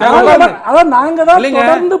 அத நாங்க தான்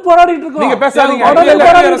தொடர்ந்து போராடிட்டு இருக்கோம். நீங்க பேசாதீங்க.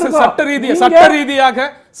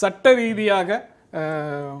 சட்ட ரீதியாக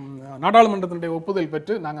நாடாளுமன்றத்தினுடைய ஒப்புதல்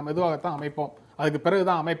பெற்று நாங்கள் மெதுவாகத்தான் அமைப்போம், அதுக்கு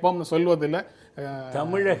பிறகுதான் அமைப்போம்னு சொல்வதில்லை.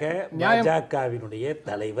 தமிழக பாஜகவினுடைய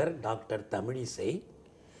தலைவர் டாக்டர் தமிழிசை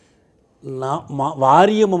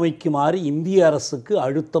வாரியம் அமைக்குமாறு இந்திய அரசுக்கு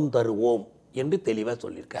அழுத்தம் தருவோம் என்று தெளிவாக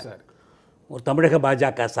சொல்லியிருக்காரு. ஒரு தமிழக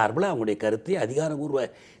பாஜக சார்பில் அவங்களுடைய கருத்தை அதிகாரபூர்வ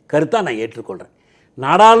கருத்தாக நான் ஏற்றுக்கொள்கிறேன்.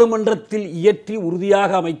 நாடாளுமன்றத்தில் இயற்றி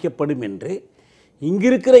உறுதியாக அமைக்கப்படும் என்று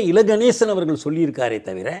இங்கிருக்கிற இளகணேசன் அவர்கள் சொல்லியிருக்காரே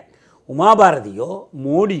தவிர உமாபாரதியோ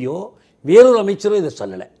மோடியோ வேறொரு அமைச்சரோ இதை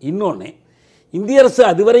சொல்லலை. இன்னொன்று, இந்திய அரசு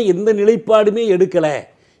அதுவரை எந்த நிலைப்பாடுமே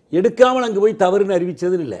எடுக்காமல் அங்கே போய் தவறுன்னு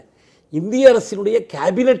அறிவித்ததுன்னு இல்லை. இந்திய அரசினுடைய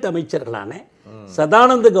கேபினட் அமைச்சர்களான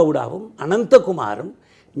சதானந்த கவுடாவும் அனந்தகுமாரும்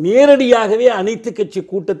நேரடியாகவே அனைத்து கட்சி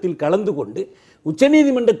கூட்டத்தில் கலந்து கொண்டு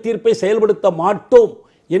உச்சநீதிமன்ற தீர்ப்பை செயல்படுத்த மாட்டோம்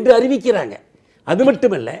என்று அறிவிக்கிறாங்க. அது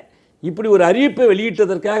மட்டுமல்ல, இப்படி ஒரு அறிவிப்பை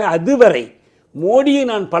வெளியிட்டதற்காக அதுவரை மோடியை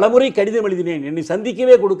நான் பலமுறை கடிதம் எழுதினேன், என்னை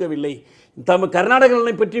சந்திக்கவே கொடுக்கவில்லை, கர்நாடக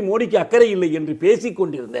நலனை பற்றி மோடிக்கு அக்கறை இல்லை என்று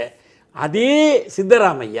பேசிக்கொண்டிருந்த அதே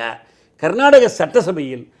சித்தராமையா கர்நாடக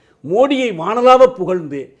சட்டசபையில் மோடியை வானலாவ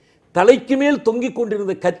புகழ்ந்து தலைக்கு மேல் தொங்கிக்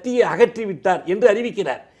கொண்டிருந்த கத்தியை அகற்றிவிட்டார் என்று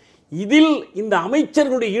அறிவிக்கிறார். இதில் இந்த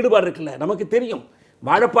அமைச்சர்களுடைய ஈடுபாடு இருக்குல்ல, நமக்கு தெரியும்.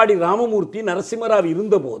 வாழப்பாடி ராமமூர்த்தி நரசிம்மராவ்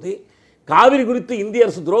இருந்தபோது காவிரி குறித்து இந்திய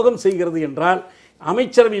அரசு துரோகம் செய்கிறது என்றால்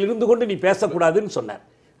அமைச்சரவையில் இருந்து கொண்டு நீ பேசக்கூடாதுன்னு சொன்னார்.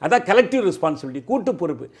 அதான் கலெக்டிவ் ரெஸ்பான்சிபிலிட்டி, கூட்டு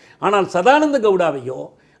பொறுப்பு. ஆனால் சதானந்த கவுடாவையோ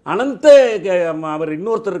அவர்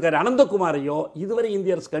இன்னொருத்தர் இருக்கார் அனந்தகுமாரையோ இதுவரை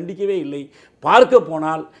இந்திய அரசு கண்டிக்கவே இல்லை. பார்க்க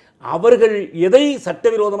போனால் அவர்கள் எதை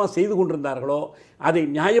சட்டவிரோதமாக செய்து கொண்டிருந்தார்களோ அதை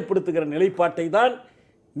நியாயப்படுத்துகிற நிலைப்பாட்டை தான்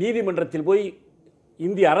நீதிமன்றத்தில் போய்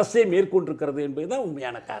இந்திய அரசே மேற்கொண்டிருக்கிறது என்பதுதான்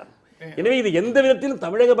உண்மையான காரணம். எனவே இது எந்த விதத்திலும்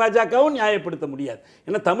தமிழக பாஜகவும் நியாயப்படுத்த முடியாது.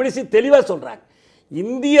 ஏன்னா தமிழிசை தெளிவாக சொல்றாங்க,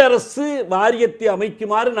 இந்திய அரசு வாரியத்தை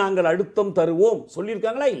அமைக்குமாறு நாங்கள் அழுத்தம் தருவோம்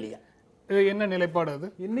சொல்லியிருக்காங்களா இல்லையா? என்ன நிலைப்பாடு அது?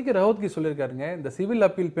 இன்னைக்கு ரவுத்கி சொல்லியிருக்காருங்க, இந்த சிவில்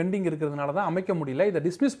அப்பீல் பெண்டிங் இருக்கிறதுனால தான் அமைக்க முடியல, இதை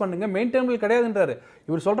டிஸ்மிஸ் பண்ணுங்க, மெயின்டெனபிள் கிடையாதுன்றாரு.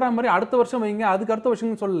 இவர் சொல்ற மாதிரி அடுத்த வருஷம் வைங்க, அதுக்கு அடுத்த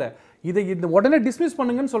வருஷம் சொல்லல, இதை இந்த உடனே டிஸ்மிஸ்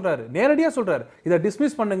பண்ணுங்கன்னு சொல்றாரு, நேரடியாக சொல்றாரு. இதை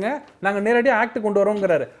டிஸ்மிஸ் பண்ணுங்க, நாங்கள் நேரடியாக ஆக்ட் கொண்டு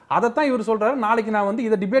வரோங்கிறாரு. அதைத்தான் இவர் சொல்றாரு. நாளைக்கு நான் வந்து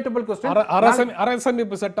இதை டிபேட்டபிள் கொஸ்டின்.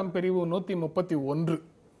 அரசமைப்பு சட்டம் பிரிவு 131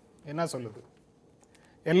 என்ன சொல்லுது?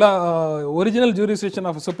 எல்லா original jurisdiction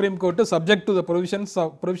of Supreme Court is subject to the provisions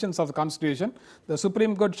of the Constitution. The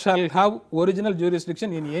Supreme Court shall have original jurisdiction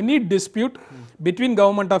in any dispute between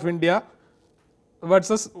Government of India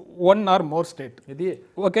versus one or more state.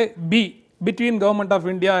 Okay. B, between Government of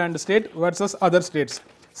India and state versus other states.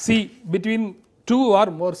 C, between two or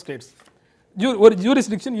more states. ஒரு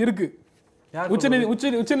jurisdiction இருக்கு.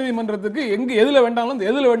 உச்சநீதிமன்றத்துக்கு எதுல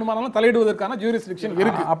வேண்டுமானாலும் தலையிடுவதற்கான jurisdiction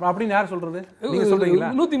இருக்கு. அப்படின்னு யார் சொல்றது? நீங்க சொல்றீங்களா?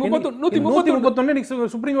 131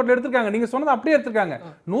 சுப்ரீம் கோர்ட்ல எடுத்துருக்காங்க. நீங்க சொன்னது அப்படியே எடுத்துருக்காங்க.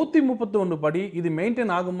 131 படி இது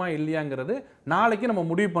மெயின்டைன் ஆகுமா இல்லையாங்கிறது நாளைக்கு நம்ம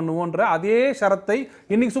முடிவு பண்ணுவோன்ற அதே ஷரத்தை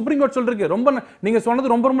இன்னைக்கு சுப்ரீம் கோர்ட் சொல்லிருக்கு. ரொம்ப நீங்க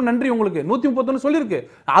சொன்னது ரொம்ப ரொம்ப நன்றி உங்களுக்கு. 131 சொல்லிருக்கு.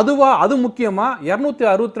 அது முக்கியமா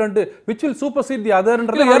 262 which will supersede the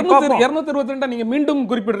otherன்றது 262 நீங்க மீண்டும்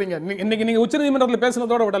குறிப்பிடுறீங்க. இன்னைக்கு நீங்க உச்சநீதிமன்றத்தில்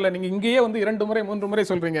பேசுனதோட விடல, நீங்க இங்கேயே வந்து 2 முறை 3 முறை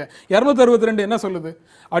சொல்றீங்க. 262 என்ன சொல்லுது?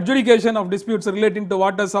 Adjudication of disputes relating to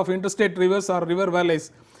waters of interstate rivers or river valleys.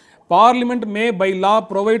 Parliament may by law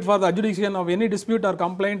provide for the adjudication of any dispute or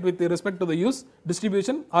complaint with respect to the use,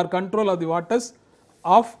 distribution or control of the waters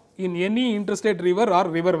of in any interstate river or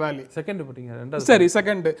river valley. Second போடிங்க. சரி,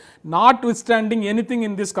 second, notwithstanding anything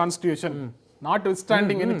in this constitution,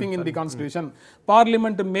 notwithstanding anything in the constitution,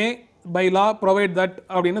 Parliament may by law provide that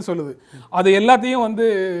அப்படின்னு சொல்லுது. அது எல்லாத்தையும் வந்து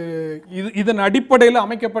இதன் அடிப்படையில்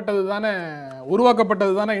அமைக்கப்பட்டது தானே,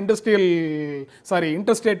 உருவாக்கப்பட்டது தானே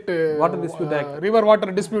interstate water dispute act, river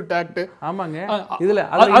water dispute act. ஆமாங்க. இதுல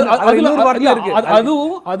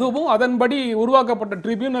அதுவும் அதன்படி உருவாக்கப்பட்ட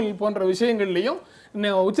ட்ரிபியூனல் போன்ற விஷயங்கள்லயும்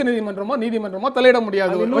உச்சநீதிமன்றமோ நீதிமன்றமோ தலையிட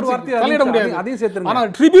முடியாது. ஆனா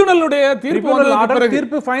ட்ரிபியூனலுடைய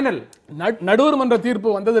தீர்ப்பு ஃபைனல், நடுவர் மன்ற தீர்ப்பு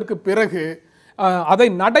வந்ததற்கு பிறகு அதை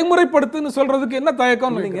நடைமுறைப்படுத்துன்னு சொல்றதுக்கு என்ன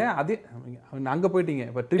தயக்கம்? இல்லைங்க, அது அங்க போயிட்டீங்க.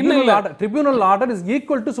 இப்ப tribunal order is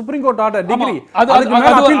equal to supreme court order degree. அதுக்கு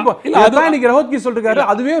மேல அப்பீல் அதான் இன்னைக்கு ரஹோத்கி சொல்றாரு.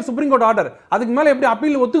 அதுவே சுப்ரீம் கோர்ட் ஆர்டர். அதுக்கு மேல எப்படி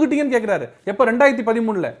அப்பீல் ஒத்துக்கிட்டீங்கன்னு கேக்குறாரு. எப்ப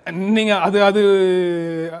 2013ல நீங்க அது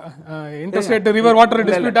இன்டர்ஸ்டேட் ரிவர் வாட்டர்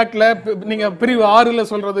டிஸ்பியூட் ஆக்ட்ல நீங்க பிரிவு 6ல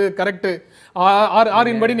சொல்றது கரெக்ட்.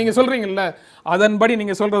 6 படி நீங்க சொல்றீங்கல்ல, அதன்படி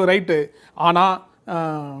நீங்க சொல்றது ரைட். ஆனா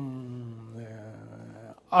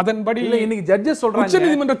அதன்படி இன்னைக்கு ஜட்ஜஸ் சொல்றாங்க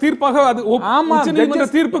உச்சநீதிமன்ற தீர்ப்பாக அது உச்சநீதிமன்ற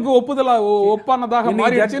தீர்ப்புக்கு ஒப்புதலாக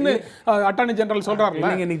மாறிடுச்சுன்னு அட்டார்னி ஜெனரல் சொல்றாருல்ல.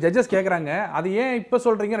 நீங்க இன்னைக்கு ஜட்ஜஸ் கேக்குறாங்க, அது ஏன் இப்ப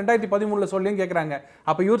சொல்றீங்க 2013ல சொல்லியும் கேக்குறாங்க.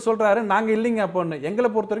 அப்ப இவர் சொல்றாரு நாங்க இல்லைங்க. அப்போ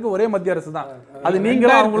எங்களை பொறுத்த வரைக்கும் ஒரே மத்திய அரசு தான். அது நீங்க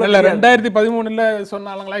 2013ல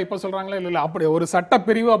சொன்னாங்களா இப்ப சொல்றாங்களா? இல்ல அப்படி ஒரு சட்ட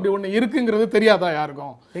பிரிவு அப்படி ஒண்ணு இருக்குங்கிறது தெரியாதா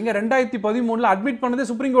யாருக்கும்? எங்க 2013ல அட்மிட் பண்ணதே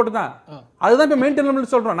சுப்ரீம் கோர்ட் தான். அதுதான் இப்ப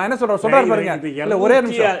மெயின்டெனன்ஸ் சொல்றோம். நான் என்ன சொல்றாரு பாருங்க. இல்ல ஒரே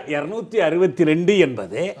நிமிஷம். 262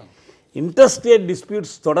 என்பது இன்டர்ஸ்டேட்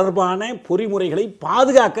டிஸ்பியூட்ஸ் தொடர்பான பொறிமுறைகளை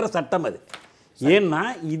பாதுகாக்கிற சட்டம் அது. ஏன்னா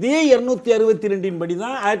இதே 262 படி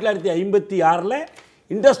தான் 1956ல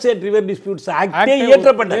இன்டர்ஸ்டேட் ரிவர் டிஸ்பியூட்ஸ் ஆக்டே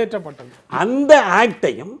இயற்றப்பட்டது. அந்த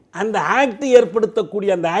ஆக்டையும் அந்த ஆக்ட்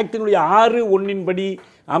ஏற்படுத்தக்கூடிய அந்த ஆக்டினுடைய 6(1) படி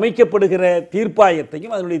அமைக்கப்படுகிற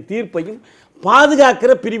தீர்ப்பாயத்தையும் அதனுடைய தீர்ப்பையும்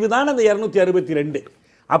பாதுகாக்கிற பிரிவு தான் அந்த 262.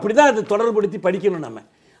 அப்படிதான் அதை தொடர்படுத்தி படிக்கணும் நம்ம.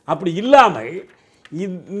 அப்படி இல்லாமல்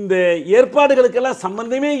இந்த ஏற்பாடுகளுக்கெல்லாம்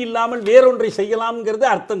சம்பந்தமே இல்லாமல் வேறொன்றை செய்யலாம்ங்கிறது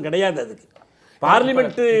அர்த்தம் கிடையாது. அதுக்கு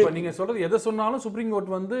பார்லிமெண்ட் நீங்க சொல்றது எதை சொன்னாலும் சுப்ரீம்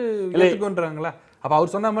கோர்ட் வந்து ஏத்துக்கன்றாங்களா? அப்ப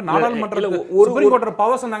அவர் சொன்ன மாதிரி நாடாளுமன்றத்துல சுப்ரீம் கோர்ட்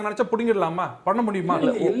பவர் சொன்னாங்க நினைச்சா புடிங்கிடலாமா? பண்ண முடியுமா?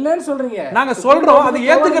 இல்லன்னு சொல்றீங்க. நாங்க சொல்றோம் அது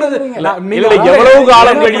ஏத்துக்கிறது எவ்வளவு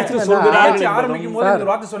காலம் கழித்து சொல்றாங்க. ஆரம்பிக்கும் போது இந்த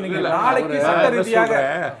வார்த்தை சொன்னீங்க. நாளைக்கு சட்ட ரீதியாக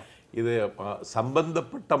இது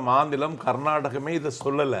சம்பந்தப்பட்ட மாநிலம் கர்நாடகமே இதை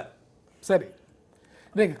சொல்லல. சரி,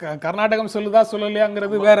 கர்நாடகம் சொல்லுதா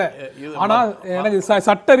சொல்லலையாங்கிறது வேற. ஆனா எனக்கு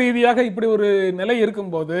சட்ட ரீதியாக இப்படி ஒரு நிலை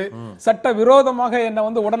இருக்கும்போது சட்ட விரோதமாக என்ன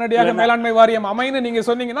வந்து உடனடியாக மேலாண்மை வாரியம் அமைன்னு நீங்க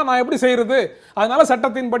சொன்னீங்கன்னா நான் எப்படி செய்யறது? அதனால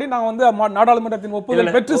சட்டத்தின்படி நான் வந்து நாடாளுமன்றத்தின்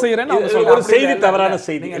ஒப்புதல் பெற்று செய்யறேன். ஒரு செய்தி தவறான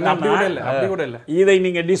செய்தி. இதை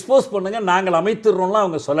நீங்க டிஸ்போஸ் பண்ணுங்க, நாங்கள் அமைத்துறோம்லாம்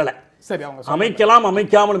அவங்க சொல்லல. சரி, அவங்க அமைக்கலாம்,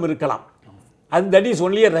 அமைக்காமலும் இருக்கலாம். அது that is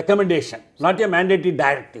only a recommendation, not a mandatory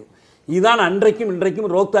directive. இதுதான் அன்றைக்கும் இன்றைக்கும்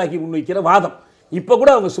ரோக்தாகி முன்வைக்கிற வாதம். இப்போ கூட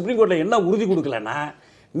அவங்க சுப்ரீம் கோர்ட்டில் என்ன உறுதி கொடுக்கலன்னா,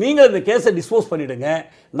 நீங்கள் இந்த கேஸை டிஸ்போஸ் பண்ணிவிடுங்க,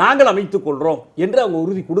 நாங்கள் அமைத்துக் கொள்கிறோம் என்று அவங்க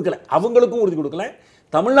உறுதி கொடுக்கல. அவங்களுக்கும் உறுதி கொடுக்கல,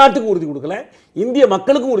 தமிழ்நாட்டுக்கும் உறுதி கொடுக்கல, இந்திய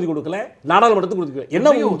மக்களுக்கும் உறுதி கொடுக்கல, நாடாளுமன்றத்துக்கும் உறுதி கொடுக்கல.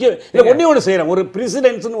 என்ன முக்கியம்? இல்லை, ஒன்று செய்கிறேன். ஒரு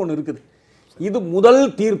பிரசிடென்ட்ஸ்னு ஒன்று இருக்குது. இது முதல்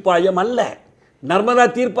தீர்ப்பாயம் அல்ல. நர்மதா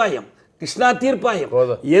தீர்ப்பாயம், கிருஷ்ணா தீர்ப்பாயம்,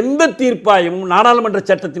 எந்த தீர்ப்பாயமும் நாடாளுமன்ற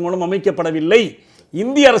சட்டத்தின் மூலம் அமைக்கப்படவில்லை.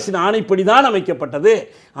 இந்திய அரசின் ஆணைப்படிதான் அமைக்கப்பட்டது.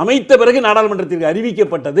 அமைத்த பிறகு நாடாளுமன்றத்திற்கு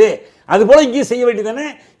அறிவிக்கப்பட்டது. அதுபோல இங்கே செய்ய வேண்டியதானே?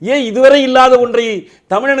 ஏன் இதுவரை இல்லாத ஒன்றை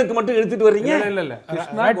தமிழனுக்கு மட்டும் எடுத்துட்டு வர்றீங்க? இல்ல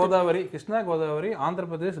Krishna Godavari Andhra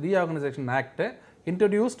Pradesh reorganisation act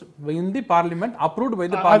introduced in the parliament, approved by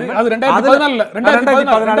the parliament. அது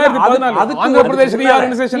 2014 ஆந்திர பிரதேஷ்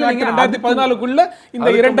ரீஆர்கனைசேஷன் ஆக்ட் 2014 குள்ள இந்த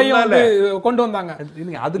இரண்டையும் வந்து கொண்டு வந்தாங்க.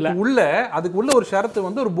 அதுக்கு உள்ள ஒரு ஷரத்து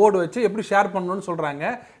வந்து ஒரு போர்டு வச்சு எப்படி ஷேர் பண்ணணும்னு சொல்றாங்க.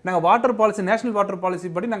 நாங்க water policy, national water policy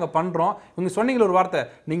படி நாங்க பண்றோம். இவங்க சொன்னீங்க ஒரு வார்த்தை,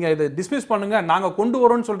 நீங்க இதை டிஸ்மிஸ் பண்ணுங்க, நாங்க கொண்டு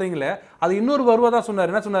வரோம்னு சொல்றீங்களே, அது இன்னொரு வருவதா சொன்னாரு.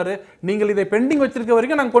 என்ன சொன்னாரு? நீங்கள் இதை பெண்டிங் வச்சிருக்க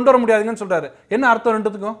வரைக்கும் நாங்க கொண்டு வர முடியாதுங்கன்னு சொல்றாரு. என்ன அர்த்தம்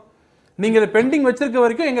ரெண்டுத்துக்கும்? நீங்க இதை பெண்டிங் வச்சிருக்க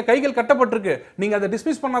வரைக்கும் எங்க கைகள் கட்டப்பட்டிருக்கு, நீங்க அதை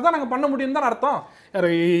டிஸ்மிஸ் பண்ணாதான் நாங்க பண்ண முடியும் தான் அர்த்தம்.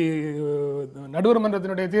 நடுவர்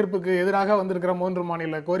மன்றத்தினுடைய தீர்ப்புக்கு எதிராக வந்திருக்கிற 3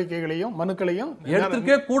 மாநில கோரிக்கைகளையும் மனுக்களையும்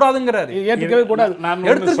எடுத்துக்கவே கூடாதுங்கிறாரு. ஏற்றுக்கவே கூடாது,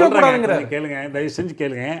 எடுத்துக்கவே கூடாதுங்கிறாரு. கேளுங்க, தயவு செஞ்சு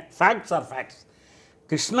கேளுங்க. Facts R facts.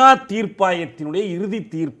 கிருஷ்ணா தீர்ப்பாயத்தினுடைய இறுதி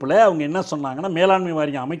தீர்ப்பில் அவங்க என்ன சொன்னாங்கன்னா, மேலாண்மை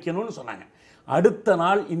வாரியம் அமைக்கணும்னு சொன்னாங்க. அடுத்த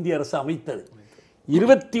நாள் இந்திய அரசு அமைத்தது.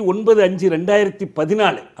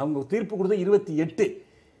 29/5/2014 அவங்க தீர்ப்பு கொடுத்த 28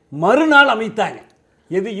 மறுநாள் அமைத்தாங்க.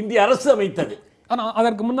 எது? இந்திய அரசு அமைத்தது. ஆனா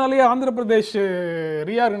அதற்கு முன்னாலேயே ஆந்திர பிரதேஷ்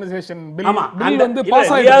ரீஆர்கனைசேஷன் பில் வந்து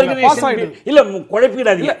பாஸ் ஆயிடுச்சு. இல்ல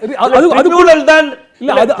குழப்பிடாதீங்க, ட்ரிபியூனல் தான். இல்ல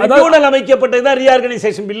அது ட்ரிபியூனல் அமைக்கப்பட்டது தான்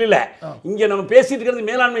ரீஆர்கனைசேஷன் பில். இல்ல இங்க நம்ம பேசிட்டு இருக்கிறது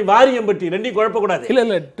மேலாண்மை வாரியம் பற்றி, ரெண்டையும் குழப்பக்கூடாது. இல்ல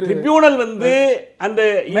இல்ல, ட்ரிபியூனல் வந்து அந்த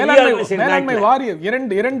மேலாண்மை வாரியம்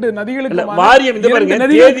இரண்டு நதிகளுக்கு வாரியம், இந்த பாருங்க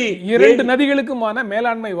தேதி, 2 நதிகளுக்குமான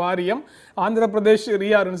மேலாண்மை வாரியம் ஆந்திர பிரதேஷ்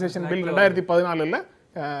ரீஆர்கனைசேஷன் பில் 2014ல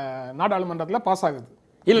நாடாளுமன்றத்துல பாஸ் ஆகுது.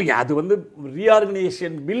 இல்லைங்க, அது வந்து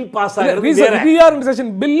ரீஆர்கனைசேஷன் பில் பாஸ் ஆகுது.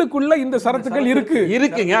 ரீஆர்கனைசேஷன் பில்லுக்குள்ள இந்த சரத்துக்கள்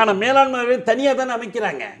இருக்குங்க. ஆனா மேலாண்மை வாரியம் தனியா தானே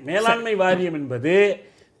அமைக்கிறாங்க. மேலாண்மை வாரியம் என்பது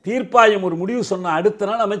தீர்ப்பாயம் ஒரு முடிவு சொன்ன அடுத்த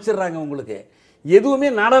நாள் அமைச்சிடுறாங்க. உங்களுக்கு எதுவுமே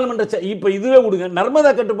நாடாளுமன்ற இப்ப இதுவே விடுங்க,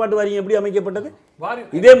 நர்மதா கட்டுப்பாட்டு வாரியம் எப்படி அமைக்கப்பட்டது?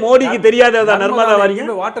 இதே மோடிக்கு தெரியாததா நர்மதா வாரியம்?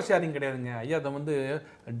 வாட்டர் ஷேரிங் கிடையாதுங்க ஐயா. அது வந்து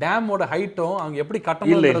டேமோட ஹைட்டும் அவங்க எப்படி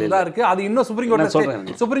கட்டணும் தான் இருக்கு. அது இன்னும் சுப்ரீம்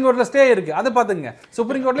கோர்ட்ல ஸ்டே இருக்கு. அதை பாத்துங்க,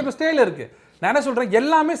 சுப்ரீம் கோர்ட்ல இப்ப ஸ்டேல இருக்கு. நான் என்ன சொல்றேன்,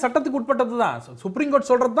 எல்லாமே சட்டத்துக்கு உட்பட்டது தான். சுப்ரீம் கோர்ட்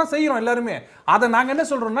சொல்றது தான் செய்யறோம் எல்லாருமே. அதை நாங்க என்ன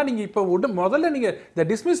சொல்றோம்னா, நீங்க இப்ப முதல்ல நீங்க இதை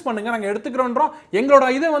டிஸ்மிஸ் பண்ணுங்க, நாங்க எடுத்துக்கிறோம்.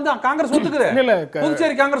 எங்களோட இதை வந்து காங்கிரஸ் ஒத்துக்குது,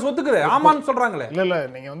 புதுச்சேரி காங்கிரஸ் ஒத்துக்குது, ஆமான்னு சொல்றாங்களே. இல்ல இல்ல,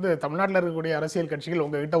 நீங்க வந்து தமிழ்நாட்டில் இருக்கக்கூடிய அரசியல் கட்சிகள்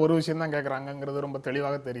உங்ககிட்ட ஒரு விஷயம் தான் கேட்கறாங்கிறது ரொம்ப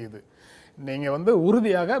தெளிவாக தெரியுது. நீங்க வந்து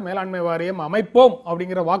உறுதியாக மேலாண்மை வாரியம் அமைப்போம்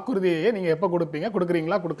அப்படிங்கிற வாக்குறுதியை நீங்க எப்ப கொடுப்பீங்க,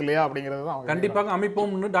 கொடுக்குறீங்களா கொடுக்கலையா அப்படிங்கிறது தான். கண்டிப்பாக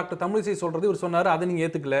அமைப்போம்னு டாக்டர் தமிழிசை சொல்றது இவர் சொன்னாரு, அதை நீங்க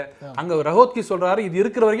ஏத்துக்கல. அங்க ரஹோத்கி சொல்றாரு இது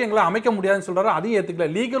இருக்கிற வரைக்கும் எங்களை அமைக்க முடியாதுன்னு சொல்றாரு, அதையும் ஏத்துக்கல.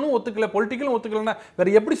 லீகலும் ஒத்துக்கல, பொலிட்டிக்கலும் ஒத்துக்கலன்னா வேற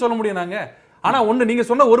எப்படி சொல்ல முடியும் நாங்க? ஆனா ஒண்ணு நீங்க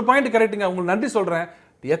சொன்ன ஒரு பாயிண்ட் கரெக்ட்டுங்க, உங்களுக்கு நன்றி சொல்றேன்.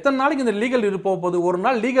 எத்தனை நாளைக்கு இந்த லீகல் போகுது? ஒரு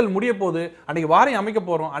நாள் லீகல் முடிய போகுது, அன்னைக்கு வாரியம் அமைக்க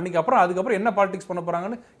போறோம். அதுக்கப்புறம் என்ன பாலிடிக்ஸ் பண்ண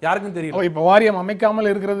போறாங்கன்னு யாருக்கும் தெரியல. இப்ப வாரியம் அமைக்காமல்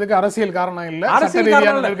இருக்கிறதுக்கு அரசியல் காரணம் இல்ல, அரசியல்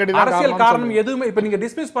காரணம் எதுவுமே. இப்ப நீங்க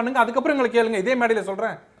டிஸ்மிஸ் பண்ணுங்க, அதுக்கப்புறம் எங்களை கேளுங்க. இதே மேடையில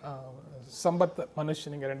சொல்றேன், சம்பத் மனுஷ்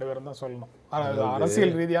நீங்க 2 பேரும் தான் சொல்லணும்.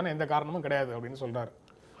 அரசியல் ரீதியான எந்த காரணமும் கிடையாது அப்படின்னு சொல்றாரு.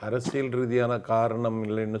 அரசியல் ரீதியான காரணம்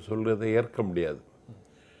இல்லைன்னு சொல்றதை ஏற்க முடியாது.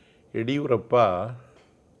 எடியூரப்பா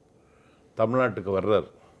தமிழ்நாட்டுக்கு வர்றார்,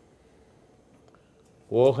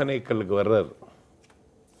 ஓகனேக்கலுக்கு வர்றார்.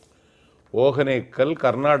 ஓகனேக்கல்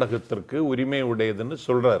கர்நாடகத்திற்கு உரிமை உடையதுன்னு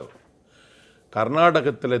சொல்றார்.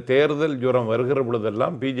 கர்நாடகத்தில் தேர்தல் ஜுரம் வருகிற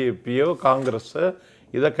பொழுதெல்லாம் பிஜேபியோ காங்கிரஸோ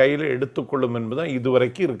இதை கையில் எடுத்துக்கொள்ளும் என்பதுதான்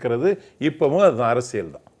இதுவரைக்கும் இருக்கிறது. இப்பவும் அது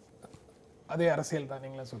அரசியல் தான். அதே அரசியல் தான்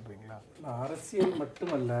நீங்களா சொல்றீங்களா? அரசியல்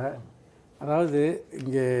மட்டுமல்ல, அதாவது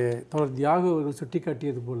இங்கே தொடர் தியாகு அவர்கள்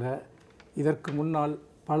சுட்டிக்காட்டியது போல இதற்கு முன்னால்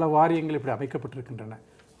பல வாரியங்கள் இப்படி அமைக்கப்பட்டிருக்கின்றன.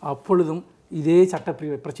 அப்பொழுதும் இதே சட்ட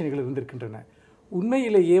பிரச்சனைகள் இருந்திருக்கின்றன.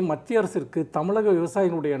 உண்மையிலேயே மத்திய அரசிற்கு தமிழக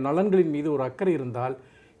விவசாயிகளுடைய நலன்களின் மீது ஒரு அக்கறை இருந்தால்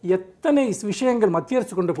எத்தனை விஷயங்கள், மத்திய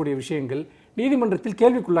அரசு கொண்டக்கூடிய விஷயங்கள் நீதிமன்றத்தில்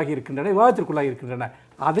கேள்விக்குள்ளாகி இருக்கின்றன, விவாதத்திற்குள்ளாகி இருக்கின்றன.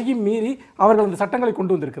 அதையும் மீறி அவர்கள் அந்த சட்டங்களை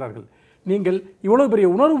கொண்டு வந்திருக்கிறார்கள். நீங்கள் இவ்வளவு பெரிய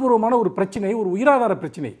உணர்வுபூர்வமான ஒரு பிரச்சனை, ஒரு உயிராதார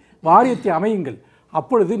பிரச்சனை, வாரியத்தை அமையுங்கள்.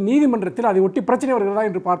 அப்பொழுது நீதிமன்றத்தில் அதை ஒட்டி பிரச்சனை வருகிறதா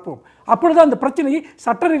என்று பார்ப்போம். அப்பொழுது அந்த பிரச்சனையை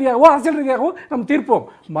சட்ட ரீதியாகவோ அரசியல் ரீதியாகவோ நாம் தீர்ப்போம்.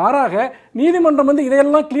 மாறாக நீதிமன்றம் வந்து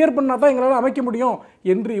இதையெல்லாம் கிளியர் பண்ணால் தான் எங்களால் அமைக்க முடியும்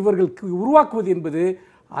என்று இவர்களுக்கு உருவாக்குவது என்பது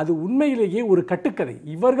அது உண்மையிலேயே ஒரு கட்டுக்கதை.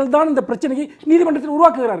 இவர்கள் தான் இந்த பிரச்சனையை நீதிமன்றத்தில்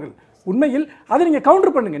உருவாக்குகிறார்கள். உண்மையில் அதை நீங்கள்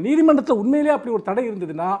கவுண்டர் பண்ணுங்க. நீதிமன்றத்தில் உண்மையிலே அப்படி ஒரு தடை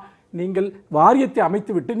இருந்ததுன்னா நீங்கள் வாரியத்தை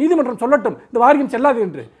அமைத்து விட்டு நீதிமன்றம் சொல்லட்டும் இந்த வாரியம் செல்லாது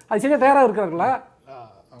என்று. அது செய்ய தயாராக இருக்கிறார்களா?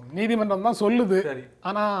 நீதிமன்றம் தான் சொல்லுது.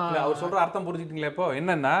 ஆனா அவர் சொல்ற அர்த்தம் புரிஞ்சுக்கிட்டீங்களா? இப்போ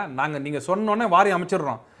என்னன்னா, நீங்க சொன்னோன்னே வாரியம்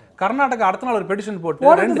அமைச்சிடுறோம். கர்நாடகா அடுத்த நாள் ஒரு பெட்டிஷன் போட்டு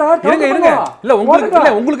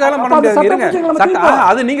உங்களுக்காக பண்ண முடியாது.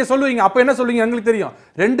 அது நீங்க சொல்லுவீங்க, அப்ப என்ன சொல்லுவீங்க எங்களுக்கு தெரியும்.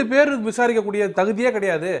 2 பேர் விசாரிக்கக்கூடிய தகுதியே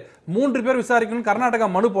கிடையாது, 3 பேர் விசாரிக்கணும். கர்நாடகா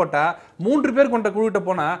மனு போட்டா 3 பேர் கொண்ட குழுவிட்ட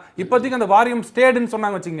போனா இப்போதைக்கு அந்த வாரியம் ஸ்டேடுன்னு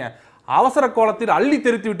சொன்னாங்க வச்சுங்க. அவசர கோலத்தில் அள்ளி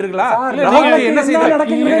தெரித்து விட்டுருங்களா? என்ன செய்ய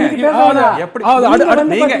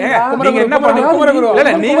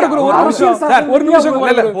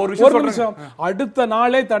அடுத்த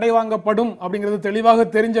நாளே தடை வாங்கப்படும் அப்படிங்கிறது தெளிவாக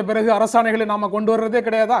தெரிஞ்ச பிறகு அரசாணைகளை நாம கொண்டு வர்றதே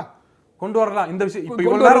கிடையாதா? கொண்டு வரலாம். இந்த விஷயம் இப்ப கொண்டு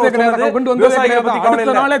இவ்வளவு நேரம் வரதே கிடையாது. சொன்னது கொண்டு வந்ததே விவசாயிகளை கிடையாது. பத்தி கவலை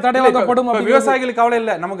அடுத்த இல்ல. நாளே தடை இல்ல, வாங்கப்படும் இப்ப அப்படிங்கிறது. விவசாயிகளுக்கு கவலை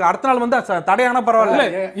இல்ல. நமக்கு அடுத்த நாள் வந்து தடையான பரவாயில்ல.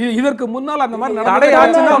 இதற்கு முன்னால் அந்த மாதிரி தடை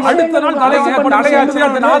ஆச்சுன்னா அடுத்த நாள் தடை வாங்கப்படும். தடை ஆச்சுன்னா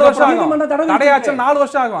அந்த 4 வருஷம் ஆகும். நீதிமன்றம் தடை தடை ஆச்சுன்னா 4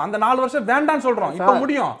 வருஷம் ஆகும். அந்த 4 வருஷம் வேண்டாம்னு சொல்றோம். இப்ப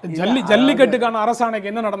முடியும். ஜல்லிக்கட்டுக்கான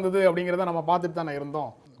அரசாணைக்கு என்ன நடந்தது அப்படிங்கிறத நம்ம பார்த்துட்டு தானே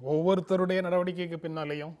இருந்தோம். ஒவ்வொருத்தருடைய நடவடிக்கைக்கு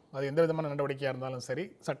பின்னாலேயும் அது எந்த விதமான நடவடிக்கையாக இருந்தாலும் சரி,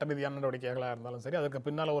 சட்ட ரீதியான நடவடிக்கைகளாக இருந்தாலும் சரி, அதுக்கு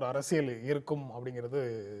பின்னால் ஒரு அரசியல் இருக்கும் அப்படிங்கிறது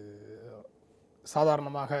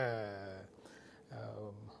சாதாரணமாக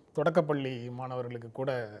தொடக்கப்பள்ளி மாணவர்களுக்கு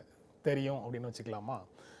கூட தெரியும் அப்படின்னு வச்சுக்கலாமா.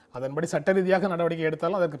 அதன்படி சட்ட ரீதியாக நடவடிக்கை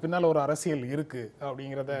எடுத்தாலும் அதற்கு பின்னால் ஒரு அரசியல் இருக்கு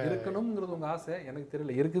அப்படிங்கிறத இருக்கணும்ங்கிறது உங்க ஆசை. எனக்கு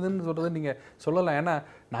தெரியல இருக்குதுன்னு சொல்றது நீங்க சொல்லலாம். ஏன்னா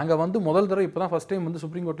நாங்க வந்து முதல் தடவை இப்பதான் ஃபர்ஸ்ட் டைம் வந்து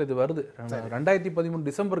சுப்ரீம் கோர்ட்ல இது வருது. 2013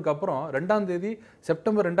 டிசம்பருக்கு அப்புறம் 2ஆம் தேதி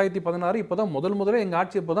செப்டம்பர் 2016 இப்பதான் முதல்ல எங்க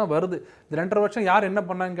ஆட்சி இப்பதான் வருது. இந்த 2.5 வருஷம் யார் என்ன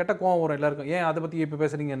பண்ணாங்கன்னு கேட்டா கோவம் வரும் எல்லாருக்கும். ஏன் அதை பத்தி இப்ப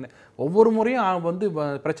பேசுறீங்கன்னு. ஒவ்வொரு முறையும் வந்து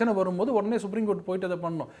பிரச்சனை வரும்போது உடனே சுப்ரீம் கோர்ட் போயிட்டு அதை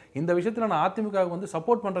பண்ணணும். இந்த விஷயத்துல நான் அதிமுக வந்து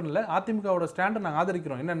சப்போர்ட் பண்றேன் இல்ல, அதிமுகவோட ஸ்டாண்டை நாங்கள்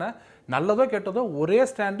ஆதரிக்கிறோம். என்னன்னா நல்லதோ கெட்டதோ ஒரே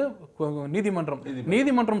ஸ்டாண்டு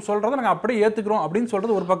நீதிமன்றம் சொல்றதை நாங்க அப்படியே ஏத்துக்கிறோம் அப்படின்னு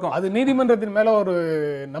சொல்றது ஒரு பக்கம். அது நீதிமன்றத்தின் மேல ஒரு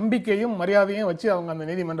நம்பிக்கையும் மரியாதையும் வச்சு அவங்க அந்த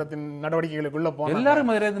நீதிமன்றத்தின் நடவடிக்கைகளுக்குள்ள போனாங்க. எல்லாரும்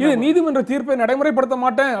இது நீதிமன்ற தீர்ப்பை நடைமுறைப்படுத்த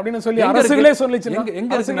மாட்டேன் அப்படின்னு சொல்லி அரசுகளே சொல்லிச்சு.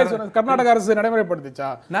 கர்நாடக அரசு நடைமுறைப்படுத்திச்சா?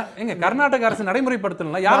 எங்க கர்நாடக அரசு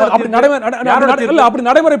நடைமுறைப்படுத்தல. அப்படி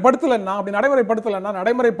நடைமுறைப்படுத்தலன்னா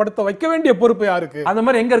நடைமுறைப்படுத்த வைக்க வேண்டிய பொறுப்பு யாருக்கு? அந்த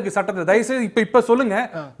மாதிரி எங்க இருக்கு சட்டத்தை? தயவுசெய்து இப்ப சொல்லுங்க.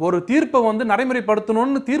 ஒரு தீர்ப்பை வந்து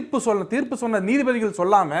நடைமுறைப்படுத்தணும்னு தீர்ப்பு சொன்ன நீதிபதிகள்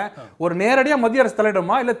சொல்லாம ஒரு நேரடியா மத்திய அரசு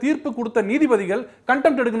தலையிடுமா, இல்ல தீர்ப்பு கொடுத்த நீதிபதிகள்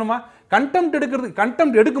கண்டெம்ட் எடுக்கணுமா? கண்டெம்ட்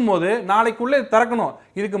எடுக்கும் போது நாளைக்குள்ளே திறக்கணும்.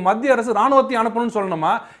 இதுக்கு மத்திய அரசு ராணுவத்தை அனுப்பணும்னு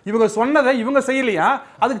சொல்லணுமா? இவங்க சொன்னதை இவங்க செய்யலையா?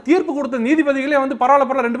 அதுக்கு தீர்ப்பு கொடுத்த நீதிபதிகளே வந்து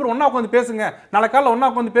பரவாயில்ல 2 பேரும் ஒண்ணா உட்காந்து பேசுங்க, நாளை காலைல ஒண்ணா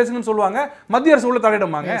உட்காந்து பேசுங்கன்னு சொல்லுவாங்க. மத்திய அரசு உள்ள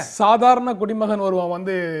தலையிடுமாங்க? சாதாரண குடிமகன் ஒருவன்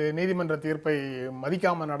வந்து நீதிமன்ற தீர்ப்பை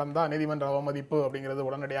மதிக்காம நடந்தா நீதிமன்ற அவமதிப்பு அப்படிங்கிறது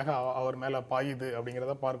உடனடியாக அவர் மேல பாயுது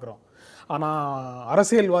அப்படிங்கிறத பார்க்கிறோம். ஆனா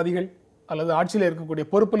அரசியல்வாதிகள் அல்லது ஆட்சியில் இருக்கக்கூடிய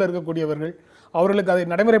பொறுப்பில் இருக்கக்கூடியவர்கள் அவர்களுக்கு அதை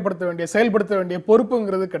நடைமுறைப்படுத்த வேண்டிய செயல்படுத்த வேண்டிய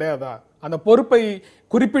பொறுப்புங்கிறது கிடையாதா? அந்த பொறுப்பை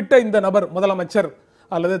குறிப்பிட்ட இந்த நபர் முதலமைச்சர்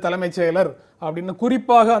அல்லது தலைமைச் செயலர் அப்படின்னு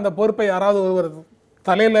குறிப்பாக அந்த பொறுப்பை யாராவது ஒருவர்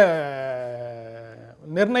தலையில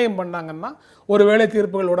நிர்ணயம் பண்ணாங்கன்னா ஒருவேளை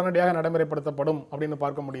தீர்ப்புகள் உடனடியாக நடைமுறைப்படுத்தப்படும் அப்படின்னு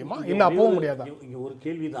பார்க்க முடியுமா? இல்ல அப்பவும் முடியாதா? இங்க ஒரு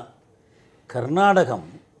கேள்விதான். கர்நாடகம்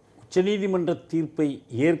உச்சநீதிமன்ற தீர்ப்பை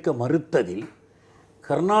ஏற்க மறுத்ததில்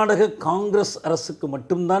கர்நாடக காங்கிரஸ் அரசுக்கு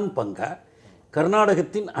மட்டும்தான் பங்கா?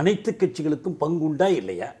 கர்நாடகத்தின் அனைத்து கட்சிகளுக்கும் பங்குண்டா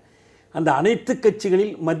இல்லையா? அந்த அனைத்து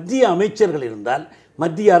கட்சிகளில் மத்திய அமைச்சர்கள் இருந்தால்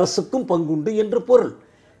மத்திய அரசுக்கும் பங்குண்டு என்று பொருள்.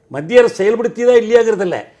 மத்திய அரசு செயல்படுத்தியதா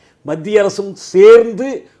இல்லையாங்கிறதில்ல, மத்திய அரசும் சேர்ந்து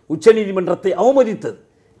உச்சநீதிமன்றத்தை அவமதித்தது.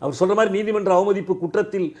 அவர் சொல்ற மாதிரி நீதிமன்ற அவமதிப்பு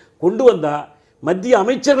குற்றத்தில் கொண்டு வந்தா மத்திய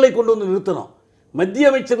அமைச்சர்களை கொண்டு வந்து நிறுத்தணும்.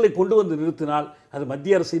 மத்திய அமைச்சர்களை கொண்டு வந்து நிறுத்தினால் அது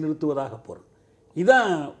மத்திய அரசை நிறுத்துவதாக பொருள். இதான்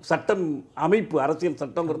சட்டம் அமைப்பு, அரசியல்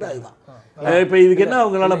சட்டம்ங்கிறது அதுதான். இப்ப இதுக்கு என்ன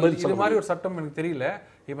அவங்களால பதில் சொல்ல? இது மாதிரி ஒரு சட்டம் எனக்கு தெரியல.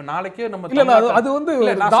 இப்ப நாளைக்கே நம்ம அது வந்து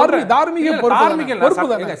தார்மீக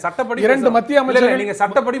பொறுப்பு. சட்டப்படி இரண்டு மத்திய அமைச்சர்கள் நீங்க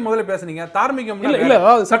சட்டப்படி முதல்ல பேசுனீங்க. தார்மீகம் இல்ல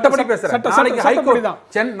சட்டப்படி பேசுறேன். நாளைக்கு ஹைகோர்ட்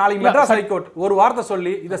நாளைக்கு மெட்ராஸ் ஹைகோர்ட் ஒரு வார்த்தை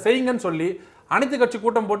சொல்லி இதை செய்யுங்கன்னு சொல்லி அனைத்து கட்சி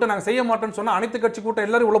கூட்டம் போட்டு நாங்க செய்ய மாட்டோம்னு சொன்னா அனைத்து கட்சி கூட்டம்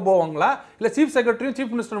எல்லாரும் உள்ள போவாங்களா, இல்ல சீஃப் செக்ரட்டரியும்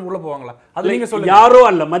சீஃப் மினிஸ்டரும் உள்ள போவாங்களா? அது நீங்க சொல்லுங்க. யாரோ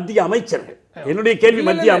அல்ல, மத்திய அமைச்சர்கள். என்னுடைய கேள்வி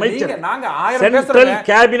மத்திய அமைச்சர். நாங்க 1000 central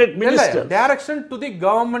cabinet minister. Direction to the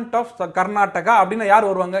government of Karnataka அப்படினா யார்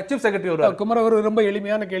வருவாங்க? சீஃப் செக்ரட்டரி வருவாங்க. குமார், ஒரு ரொம்ப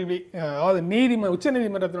எளிமையான கேள்வி. அதாவது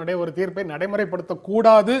உச்சநீதிமன்றத்தினுடைய ஒரு தீர்ப்பை நடைமுறைப்படுத்த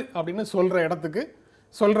கூடாது அப்படின்னு சொல்ற இடத்துக்கு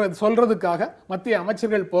சொல்றதுக்காக மத்திய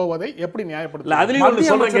அமைச்சர்கள் போவதை எப்படி நியாயப்படுத்தலாம்? அதுலயும் ஒன்று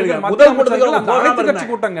சொல்றேன் கேளுங்க. முதல்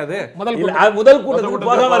கூட்டத்துக்கு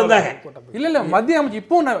போகாம இருந்தாங்க. இல்ல மத்திய அமைச்சர்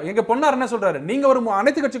இப்போ எங்க பொன்னார் என்ன சொல்றாரு, நீங்க ஒரு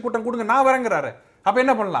அனைத்து கட்சி கூட்டம் கொடுங்க நான் வரேங்கறாரு. அப்ப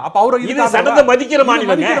என்ன பண்ணலாம்? அப்ப அவரு இது சட்டத்தை மதிக்கிற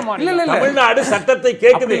மாநிலம். இல்ல தமிழ்நாடு சட்டத்தை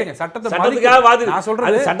கேக்குது. சட்டத்துக்காக வாது. நான்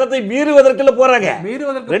சொல்றது சட்டத்தை மீறுவதற்குள்ள போறாங்க.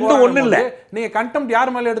 ரெண்டு ஒண்ணு இல்ல. நீங்க கண்டெம்ட்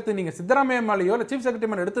யார் மேல எடுத்து நீங்க சித்தராமையா மேலயோ இல்ல சீஃப் செக்ரட்டரி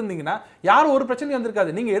மேல எடுத்துந்தீங்கன்னா யாரும் ஒரு பிரச்சனையும்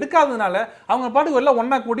வந்திருக்காது. நீங்க எடுக்காததுனால அவங்க பாட்டுக்கு எல்லாம்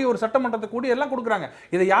ஒண்ணா கூடி ஒரு சட்டமன்றத்தை கூடி எல்லாம் கொடுக்குறாங்க.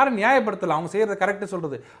 இதை யாரும் நியாயப்படுத்தல, அவங்க செய்யறது கரெக்ட்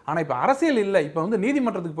சொல்றது. ஆனா இப்ப அரசியல் இல்ல, இப்ப வந்து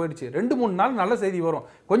நீதிமன்றத்துக்கு போயிடுச்சு. 2-3 நாள் நல்ல செய்தி வரும்,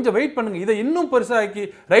 கொஞ்சம் வெயிட் பண்ணுங்க. இதை இன்னும் பெருசாக்கி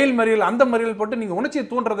ரயில் மறியல் அந்த மறியல் போட்டு நீங்க உணர்ச்சியை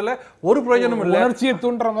தூண்டுறதுல ஒரு பிரயோஜனம் இல்ல. உணர்ச்சியை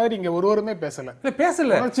தூண்டுற மாதிரி இங்க ஒருவருமே பேசல.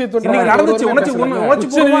 பேசல. இன்னைக்கு நடந்துச்சு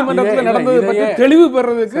உச்சநீதிமன்றத்துல நடந்தது பத்தி தெளிவு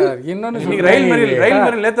பெறதுக்கு இன்னைக்கு ரயில்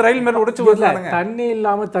மறியல் நேத்து ரயில் மறியல் உடைச்சு வந்தாங்க. தண்ணி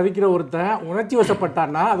இல்லாம தவிக்கிற ஒருத்தன் உணர்ச்சி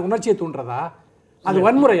வசப்பட்டான்னா அது உணர்ச்சியை தூண்டுறதா? அது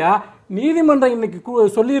வன்முறையா? நீதிமன்றம் இன்னைக்கு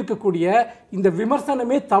சொல்லி இருக்கக்கூடிய இந்த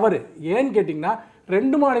விமர்சனமே தவறு. ஏன்னு கேட்டீங்கன்னா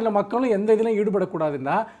 2 மாநில மக்களும் எந்த இதிலும்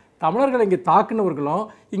ஈடுபடக்கூடாதுன்னா தமிழர்களை இங்கே தாக்குனவர்களும்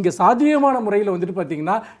இங்கே சாத்தியமான முறையில் வந்துட்டு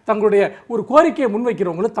பார்த்தீங்கன்னா தங்களுடைய ஒரு கோரிக்கையை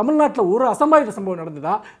முன்வைக்கிறவங்களும் தமிழ்நாட்டில் ஒரு அசம்பாவித சம்பவம்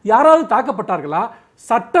நடந்ததா? யாராவது தாக்கப்பட்டார்களா?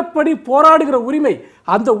 சட்டப்படி போராடுகிற உரிமை,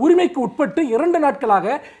 அந்த உரிமைக்கு உட்பட்டு 2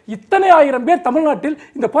 நாட்களாக இத்தனை ஆயிரம் பேர் தமிழ்நாட்டில்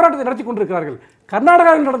இந்த போராட்டத்தை நடத்தி கொண்டிருக்கிறார்கள்.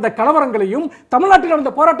 கர்நாடகாவில் நடந்த கலவரங்களையும் தமிழ்நாட்டில்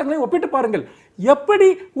நடந்த போராட்டங்களையும் ஒப்பிட்டு பாருங்கள். எப்படி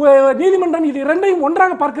நீதிமன்றம் இது 2ஐயும்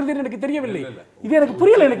ஒன்றாக பார்க்கிறது எனக்கு தெரியவில்லை. இது எனக்கு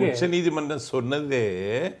புரியல. எனக்கு உச்சநீதிமன்றம் சொன்னதே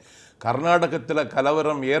கர்நாடகத்துல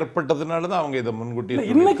கலவரம் ஏற்பட்டதுனால தான் அவங்க இதை முன்கூட்டி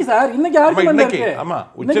இன்னைக்கு சார் இன்னைக்கு ஆர்குமெண்ட் இருக்கு. ஆமா,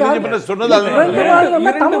 உச்சநீதிமன்றம் சொன்னது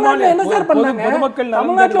தமிழ்நாட்டுல என்ன சார் பண்ணாங்க?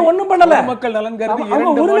 தமிழ்நாட்டுல ஒண்ணும் பண்ணல. மக்கள் நலன் கருதி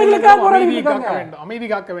அமைதி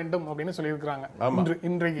காக்க வேண்டும் அப்படின்னு சொல்லி இருக்காங்க.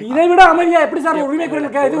 இன்றைக்கு இதை விட அமைதியா எப்படி சார் உரிமை குரல்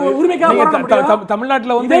உரிமைக்காக போராட முடியும்?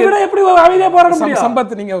 தமிழ்நாட்டுல வந்து இதை விட எப்படி அமைதியா போராட முடியும்?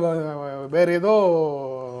 சம்பத், நீங்க வேற ஏதோ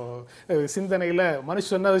சிந்தனையில மனுஷ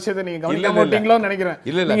சொன்ன விஷயத்தை நீங்க கவனிக்க மாட்டீங்களோன்னு நினைக்கிறேன்.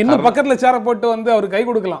 இன்னும் பக்கத்துல சேர போட்டு வந்து அவர் கை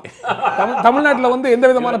கொடுக்கலாம். தமிழ்நாட்டுல வந்து எந்த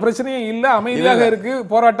விதமான பிரச்சனையும் இல்ல, அமைதியாக இருக்கு,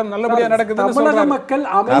 போராட்டம் நல்லபடியா நடக்குதுன்னு சொல்றாங்க. மக்கள்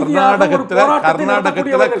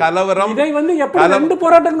கர்நாடகத்துல கலவரம், இதை வந்து எப்படி 2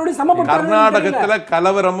 போராட்டங்களோட சமப்படுத்த? கர்நாடகத்துல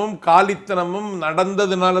கலவரமும் காலித்தனமும்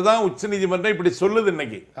நடந்ததுனாலதான் உச்சநீதிமன்றம் இப்படி சொல்லுது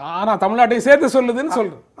இன்னைக்கு. ஆனா தமிழ்நாட்டையும் சேர்த்து சொல்லுதுன்னு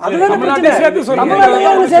சொல்றேன். தமிழ்நாட்டையும் சேர்த்து சொல்லுங்க.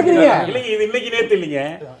 இன்னைக்கு நேத்து இல்லைங்க,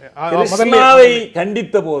 கிருஷ்ணாவை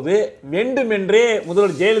கண்டித்த போது வேண்டுமென்றே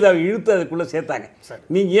முதல்வர் ஜெயலலிதாவை இழுத்து அதுக்குள்ள சேர்த்தாங்க.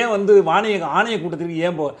 நீங்க ஏன் வந்து ஆணைய கூட்டத்திற்கு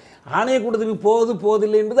ஏன் ஆணைய கூட்டத்திற்கு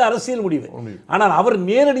போவதில்லை என்பது அரசியல் முடிவு. ஆனால் அவர்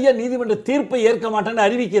நேரடியாக நீதிமன்ற தீர்ப்பை ஏற்க மாட்டேன்னு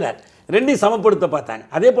அறிவிக்கிறார். 2ஐயும் சமப்படுத்த பார்த்தாங்க.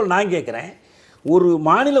 அதே போல் நான் கேட்குறேன், ஒரு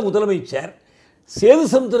மாநில முதலமைச்சர் சேது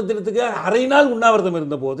சமுத்திரத்திற்கு அரை நாள் உண்ணாவிரதம்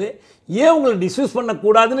இருந்தபோது ஏன் உங்களை டிஸ்மிஸ்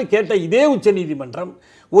பண்ணக்கூடாதுன்னு கேட்ட இதே உச்ச நீதிமன்றம்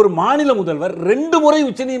ஒரு மாநில முதல்வர் 2 முறை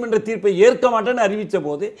உச்சநீதிமன்ற தீர்ப்பை ஏற்க மாட்டேன்னு அறிவித்த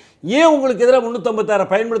போது ஏன் உங்களுக்கு எதிராக 356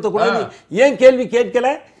 பயன்படுத்தக்கூடாது ஏன் கேள்வி கேட்கல?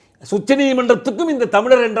 உச்சநீதிமன்றத்துக்கும் இந்த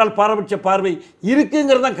தமிழர் என்றால் பாரபட்ச பார்வை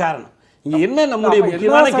இருக்குங்கிறது தான் காரணம். இங்க என்ன நம்முடைய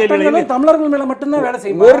முக்கியமான கேள்வி, தமிழர்கள் மேல மட்டும்தான் வேலை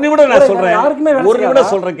செய்யும். ஒரு நிமிடம்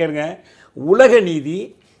நான் சொல்றேன் கேளுங்க. உலக நீதி,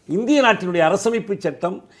 இந்திய நாட்டினுடைய அரசமைப்பு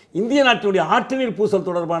சட்டம், இந்திய நாட்டினுடைய ஆற்று நீர் பூசல்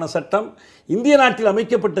தொடர்பான சட்டம், இந்திய நாட்டில்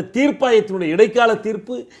அமைக்கப்பட்ட தீர்ப்பாயத்தினுடைய இடைக்கால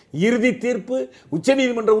தீர்ப்பு, இறுதி தீர்ப்பு,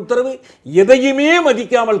 உச்சநீதிமன்ற உத்தரவு எதையுமே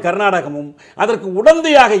மதிக்காமல் கர்நாடகமும் அதற்கு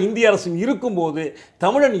உடந்தையாக இந்திய அரசும் இருக்கும்போது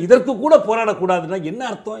தமிழன் இதற்கு கூட போராடக்கூடாதுன்னா என்ன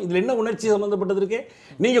அர்த்தம்? இதில் என்ன உணர்ச்சி சம்பந்தப்பட்டது இருக்கு?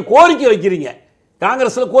 நீங்கள் கோரிக்கை வைக்கிறீங்க,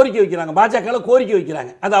 காங்கிரஸில் கோரிக்கை வைக்கிறாங்க, பாஜகவில் கோரிக்கை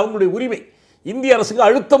வைக்கிறாங்க, அது அவங்களுடைய உரிமை. இந்திய அரசுக்கு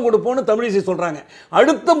அழுத்தம் கொடுப்போம்னு தமிழிசை சொல்றாங்க.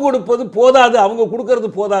 அழுத்தம் கொடுப்பது போதாது, அவங்க கொடுக்கறது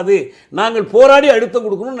போதாது, நாங்கள் போராடி அழுத்தம்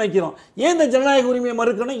கொடுக்கணும்னு நினைக்கிறோம். ஏன் இந்த ஜனநாயக உரிமையை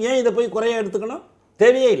மறுக்கணும்? ஏன் இதை போய் குறையா எடுத்துக்கணும்?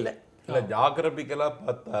 தேவையே இல்லை. இல்லை, ஜாகிரபிக்கலா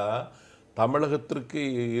பார்த்தா தமிழகத்திற்கு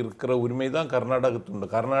இருக்கிற உரிமை தான்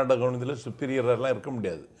கர்நாடகத்துண்டு. கர்நாடக சுப்பீரியரெல்லாம் இருக்க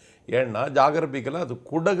முடியாது. ஏன்னா ஜாகிரபிக்கலா அது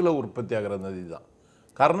குடகுல உற்பத்தி ஆகிற நதி தான்,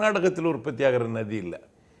 கர்நாடகத்தில் உற்பத்தி ஆகிற நதி இல்லை.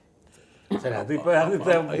 சரி, அது இப்ப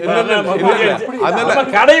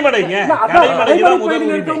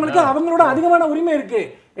அவங்களோட அதிகமான உரிமை இருக்கு.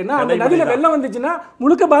 ஏன்னா அந்த நதியில வெள்ளம் வந்துச்சுன்னா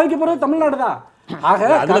முழுக்க பாதிக்கப்படுறது தமிழ்நாடு தான். ஆக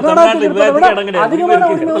அதிகமான உரிமை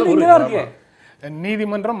வந்து இங்கதான் இருக்கு.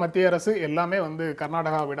 நீதிமன்றம், மத்திய அரசு எல்லாமே வந்து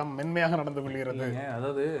கர்நாடகாவிடம் மென்மையாக நடந்து கொள்கிறது.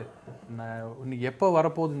 அதாவது இன்னைக்கு எப்போ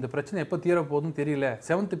வரப்போகுது இந்த பிரச்சனை, எப்போ தீரப்போகுதுன்னு தெரியல,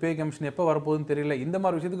 7th பே கமிஷன் எப்போ வரப்போகுதுன்னு தெரியல, இந்த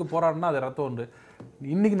மாதிரி விஷயத்துக்கு போராடினா அது ரத்தம் உண்டு.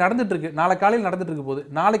 இன்னைக்கு நடந்துட்டு இருக்கு, நாளை காலையில் நடந்துட்டு இருக்கு போது,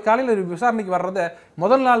 நாளை காலையில் விசாரணைக்கு வர்றத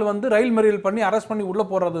முதல் நாள் வந்து ரயில் மறியல் பண்ணி அரெஸ்ட் பண்ணி உள்ள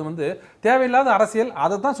போறது வந்து தேவையில்லாத அரசியல்.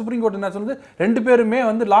 அதை தான் சுப்ரீம் கோர்ட் என்ன சொன்னது, 2 பேருமே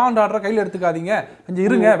வந்து லா அண்ட் ஆர்டரை கையில் எடுத்துக்காதீங்க, கொஞ்சம்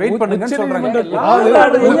இருங்க, வெயிட் பண்ணுங்கன்னு சொல்றாங்க.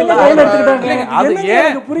 அது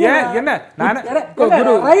என்ன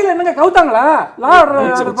ரயில் என்னங்க கவுத்தாங்களா?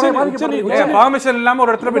 பர்மிஷன் இல்லாம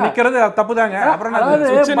ஒரு இடத்துல போய் நிக்கிறது தப்புதாங்க. அப்புறம்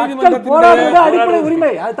அடிப்படை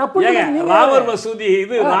உரிமை, அது தப்பு. ராமர் மசூதி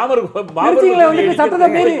இது ராமர்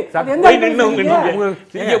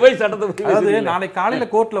நாளை காலையில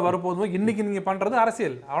கோர்ட்ல வரப்போது இன்னைக்கு நீங்க பண்றது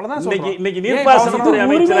அரசியல், அவ்வளவுதான். இன்னைக்கு நீர்ப்பாசனத்துறை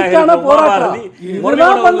அமைச்சராக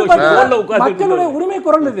மக்களுடைய உரிமை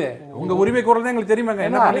குரல் இது. உங்க உரிமை குரல் தான் எங்களுக்கு தெரியுமாங்க.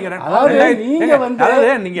 என்ன பண்ணிக்கிறேன்,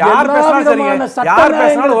 நீங்க யார் பேசினாலும் சரிங்க, யார்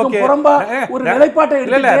பேசினாலும் ஓகே, ஒரு நிலைப்பாட்டை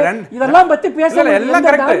எடுத்து இதெல்லாம் பத்தி பேசல, எல்லாம்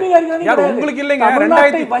கரெக்ட். யார் உங்களுக்கு இல்லங்க,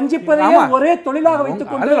 2000 வஞ்சிப்பதையே ஒரே தொழிலாக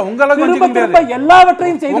வைத்துக் கொண்டு உங்களுக்கு வஞ்சிக்க முடியாது,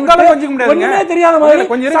 எல்லாவற்றையும் செய்து உங்களுக்கு வஞ்சிக்க முடியாது. ஒண்ணுமே தெரியாத மாதிரி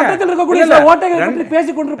சட்டத்தில் இருக்கக்கூடிய சில ஓட்டைகளை பற்றி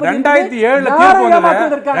பேசிக் கொண்டிருப்பது. 2007 ல தீர்ப்பு வந்தது,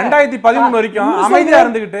 2013 வரைக்கும் அமைதியா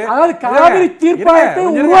இருந்துகிட்டு, அதாவது காவிரி தீர்ப்பாயத்தை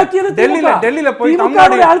உருவாக்கியது டெல்லியில போய்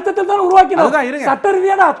தமிழ்நாடு அழுத்தத்தில் தான் உருவாக்கினது. சட்ட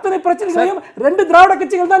ரீதியான அத்தனை பிரச்சனைகளையும் 2 திராவிட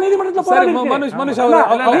கட்சிகள் தான் நீதிமன்றத்தில் போராடி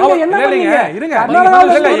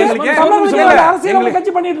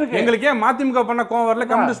எங்களுக்கு ஏன் மதிமுக பண்ண கோவம் வரல,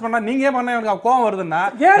 கம்யூனிஸ்ட் பண்ணா நீங்க ஏன் பண்ண கோவம் வருதுன்னா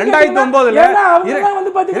 2009 ல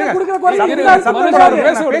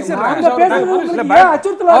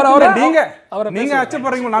நீங்க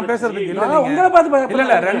அச்சப்படுறீங்க நான் பேசுறதுக்கு இல்ல. உங்களை பார்த்து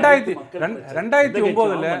இல்ல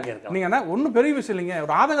 2009ல நீங்க என்ன ஒன்னும் பெரிய விஷயம் இல்லைங்க.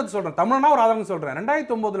 ஒரு ஆதங்கத்தை சொல்றேன், தமிழ்னா ஒரு ஆதங்கம் சொல்றேன்.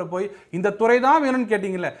 2009ல போய் இந்த துறை தான் வேணும்னு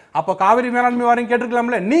கேட்டீங்கல்ல, அப்ப காவிரி மேலாண்மை வாரியம்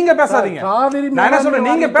கேட்டிருக்கலாம்ல. நீங்க பேசாதீங்க, நான் என்ன சொல்றேன்,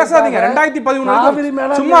 நீங்க பேசாதீங்க.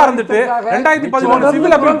 2013 சும்மா இருந்துட்டு 2013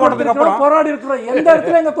 சிவில் அப்பீல் போட்டதுக்கு அப்புறம் போராடி இருக்கிறோம். எந்த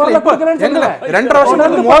இடத்துல எங்க குரலை கொடுக்கறேன்னு சொல்லுங்க. 2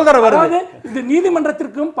 வருஷத்துக்கு முதல் தடவை வருது. இது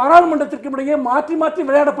நீதிமன்றத்திற்கும் பாராளுமன்றத்திற்கும் இடையே மாற்றி மாற்றி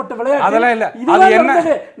விளையாடப்பட்ட விளையாட்டு. அதெல்லாம் இல்ல. அது என்ன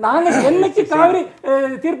நாங்க என்னைக்கு காவிரி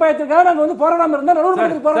தீர்ப்பாயத்துக்காக நாங்க வந்து போராடாம இருந்தா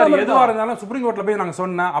நடுவர்மன்றத்துக்கு போராடாம இருந்தா எதுவா இருந்தாலும் சுப்ரீம் கோர்ட்ல போய் நாங்க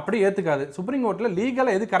சொன்னா அப்படியே ஏத்துக்காது. சுப்ரீம் கோர்ட்ல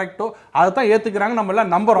லீகலா எது கரெக்ட்டோ அதை தான் ஏத்துக்கறாங்க. நம்ம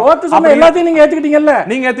எல்லாம் நம்புறோம். கோர்ட் சொன்ன எல்லாத்தையும் நீங்க ஏத்துக்கிட்டீங்கல்ல.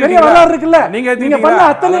 நீங்க ஏத்துக்கிட்டீங்க. வரலாறு இருக்குல்ல. நீங்க பண்ண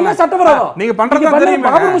அத்தனையுமே சட்டவிரோதம். நீங்க பண்றது தெரியுமா?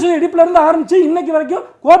 பாபர் மசூதி இடிப்புல இருந்து ஆரம்பிச்சு இன்னைக்கு வரைக்கும்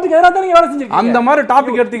கோர்ட்டுக்கு எதிராக தான் நீங்க வேலை செஞ்சிருக்கீங்க. அந்த மாதிரி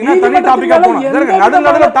டாபிக் எடுத்தீங்கன்னா தனி டாபிக் எடுக்கணும்.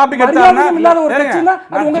 நடுநடுல டாபிக் எடுத்தாங்கன்னா இல்லாத ஒரு கட்சினா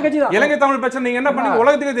அது உங்க கட்சி தான். இலங்கை தமிழ் பிரச்சனை நீங்க என்ன பண்ணீங்க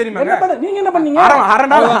உலகத்துக்கே தெரியுமா? நீங்க என்ன பண்ணீங்க?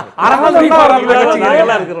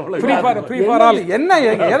 ஃப்ரீ ஃபார் ஆல் என்ன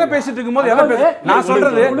எதை பேசிட்டு இருக்கும்போது எதை பேச நான்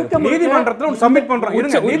சொல்றது நீதிமன்றத்துல ஒன்னு சப்மிட் பண்றோம்.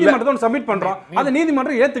 இருங்க, நீதிமன்றத்துல ஒன்னு சப்மிட் பண்றோம். அது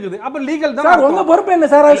நீதிமன்றம் ஏத்துக்குது. அப்ப லீகல் தான். சார் உங்க பொறுப்பு என்ன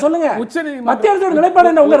சார்? அது சொல்லுங்க. மத்திய அரசோட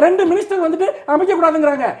நிலைப்பாடு என்ன? உங்க 2 மினிஸ்டர் வந்துட்டு அமைக்க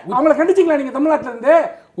கூடாதுங்கறாங்க. அவங்கள கண்டிச்சீங்களா நீங்க தமிழ்நாட்டுல இருந்து?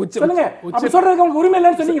 சொல்லுங்க. அப்படி சொல்றதுக்கு உங்களுக்கு உரிமை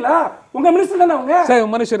இல்லன்னு சொன்னீங்களா? உங்க மினிஸ்டர் தானே அவங்க? சார்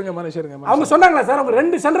மனுஷருங்க அவங்க சொன்னாங்களா சார்? அவங்க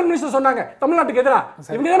 2 சென்ட்ரல் மினிஸ்டர் சொன்னாங்க தமிழ்நாட்டுக்கு எதிரா.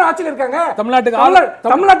 இவங்க தான ஆட்சியில இருக்காங்க.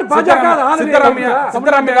 தமிழ்நாட்டு பாஜக சித்தராமையா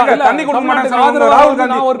தண்ணி கொடுக்க மாட்டாங்க. ராகுல்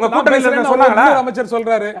காந்தி ஒரு கூட்டணியில சொன்னாங்களா? அமைச்சர்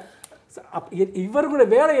சொல்றாரு. இவர்களுடைய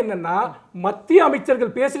வேலை என்னன்னா மத்திய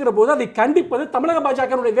அமைச்சர்கள் பேசுகிற போது அதை கண்டிப்பது தமிழக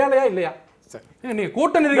பாஜகவுடைய வேலையா இல்லையா? நீங்க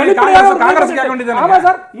கூட்டணி காங்கிரஸ் கேட்க வேண்டியது. ஆமா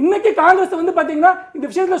சார், இன்னைக்கு காங்கிரஸ் வந்து பாத்தீங்கன்னா இந்த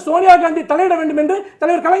விஷயத்துல சோனியா காந்தி தலையிட வேண்டும் என்று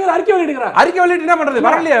தலைவர் கலைஞர் அறிக்கை வெளியிடுகிறார். அறிக்கை வெளியிட்டு என்ன பண்றது?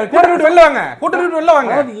 வரலையே, கூட்டணி விட்டு வெளில வாங்க, கூட்டணி விட்டு வெளில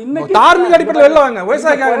வாங்க. இன்னைக்கு தார்மீக அடிப்படையில் வெளில வாங்க.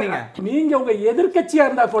 விவசாயிக்காக நீங்க உங்க எதிர்க்கட்சியா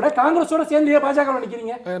இருந்தா கூட காங்கிரஸோட சேர்ந்து பாஜக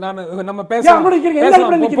நிக்கிறீங்க. நம்ம பேசலாம்.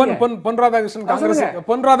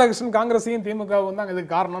 பொன் ராதாகிருஷ்ணன் காங்கிரஸையும் திமுகவும் தான்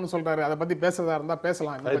இதுக்கு காரணம்னு சொல்றாரு. அதை பத்தி பேசுறதா இருந்தா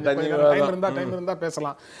பேசலாம். டைம் இருந்தா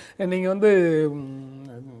பேசலாம். நீங்க வந்து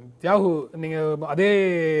தியாகு, நீங்கள் அதே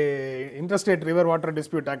interstate river water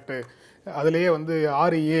dispute act அதிலேயே வந்து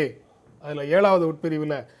 6A அதில் 7வது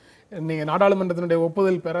உட்பிரிவில் நீங்கள் நாடாளுமன்றத்தினுடைய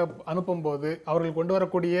ஒப்புதல் பெற அனுப்பும்போது அவர்கள் கொண்டு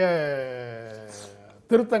வரக்கூடிய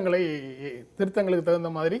திருத்தங்களுக்கு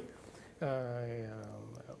தகுந்த மாதிரி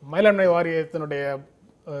மேலாண்மை வாரியத்தினுடைய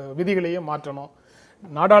விதிகளையும் மாற்றணும்.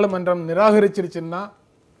 நாடாளுமன்றம் நிராகரிச்சிருச்சுன்னா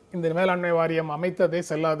இந்த மேலாண்மை வாரியம் அமைத்ததே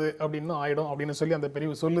செல்லாது அப்படின்னு ஆயிடும் அப்படின்னு சொல்லி அந்த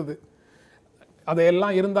பிரிவு சொல்லுது.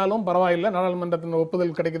 அதையெல்லாம் இருந்தாலும் பரவாயில்லை, நாடாளுமன்றத்தின்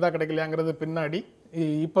ஒப்புதல் கிடைக்குதா கிடைக்கலையாங்கிறது பின்னாடி.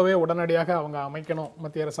 இப்போவே உடனடியாக அவங்க அமைக்கணும்,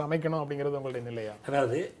 மத்திய அரசு அமைக்கணும் அப்படிங்கிறது உங்களுடைய நிலையா?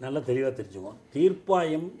 அதாவது நல்லா தெளிவாக தெரிஞ்சுக்கோம்.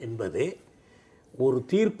 தீர்ப்பாயம் என்பது ஒரு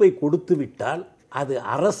தீர்ப்பை கொடுத்து விட்டால், அது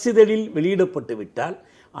அரசிதழில் வெளியிடப்பட்டு விட்டால்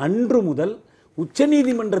அன்று முதல்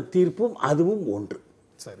உச்சநீதிமன்ற தீர்ப்பும் அதுவும் ஒன்று.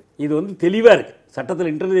 சரி, இது வந்து தெளிவாக இருக்குது சட்டத்தில்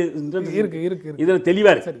இருக்கு இதில்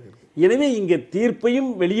தெளிவாக இருக்குது. எனவே இங்கே தீர்ப்பையும்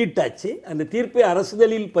வெளியிட்டாச்சு, அந்த தீர்ப்பை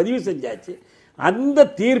அரசிதழில் பதிவு செஞ்சாச்சு. அந்த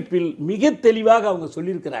தீர்ப்பில் மிக தெளிவாக அவங்க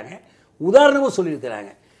சொல்லியிருக்கிறாங்க. உதாரணமும்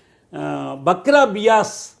சொல்லியிருக்கிறாங்க. பக்ரா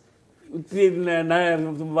பியாஸ்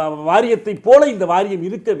வாரியத்தை போல இந்த வாரியம்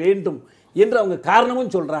இருக்க வேண்டும் என்று அவங்க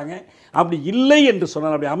காரணமும் சொல்கிறாங்க. அப்படி இல்லை என்று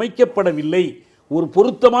சொன்னால், அப்படி அமைக்கப்படவில்லை, ஒரு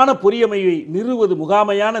பொருத்தமான பொறியமைவை நிறுவது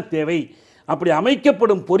முகாமையான தேவை. அப்படி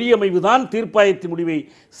அமைக்கப்படும் பொறியமைவு தான் தீர்ப்பாயத்தின் முடிவை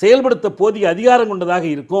செயல்படுத்த போதிய அதிகாரம் கொண்டதாக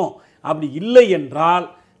இருக்கும். அப்படி இல்லை என்றால்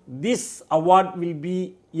this award will be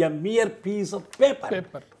a mere piece of paper.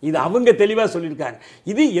 இது அவங்க தெளிவாக சொல்லியிருக்காங்க.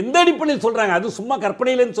 இது எந்த அடிப்படையில் சொல்கிறாங்க? அது சும்மா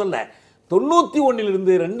கற்பனையிலன்னு சொல்ல. 91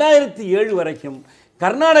 2007 வரைக்கும்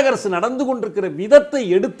கர்நாடக அரசு நடந்து கொண்டிருக்கிற விதத்தை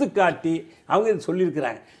எடுத்து காட்டி அவங்க இது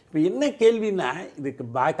சொல்லியிருக்கிறாங்க. இப்போ என்ன கேள்வின்னா, இதுக்கு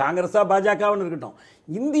காங்கிரஸா பாஜகன்னு இருக்கட்டும்,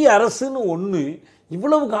 இந்திய அரசுன்னு ஒன்று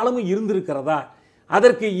இவ்வளவு காலமும் இருந்திருக்கிறதா?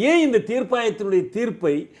 அதற்கு ஏன் இந்த தீர்ப்பாயத்தினுடைய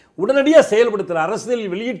தீர்ப்பை உடனடியாக செயல்படுத்தலை?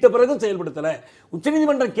 அரசியலில் வெளியிட்ட பிறகும் செயல்படுத்தலை.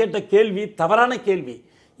 உச்சநீதிமன்றம் கேட்ட கேள்வி தவறான கேள்வி.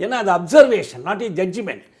 ஏன்னா அது அப்சர்வேஷன், நாட் ஏ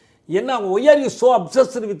ஜட்ஜ்மெண்ட். என்ன Y are you so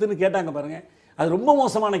obsessed வித்துன்னு கேட்டாங்க பாருங்கள். அது ரொம்ப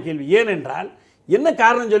மோசமான கேள்வி. ஏனென்றால் என்ன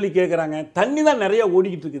காரணம் சொல்லி கேட்குறாங்க? தண்ணி தான் நிறைய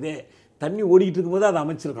ஓடிக்கிட்டு இருக்குதே. தண்ணி ஓடிக்கிட்டு இருக்கும்போது அதை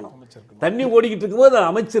அமைச்சிருக்கணும். தண்ணி ஓடிக்கிட்டு இருக்கும்போது அதை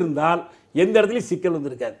அமைச்சிருந்தால் எந்த இடத்துலையும் சிக்கல்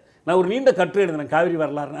வந்திருக்காது. நான் ஒரு நீண்ட கட்டுரை எழுதினேன், காவிரி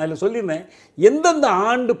வரலாறு. அதில் சொல்லியிருந்தேன், எந்தெந்த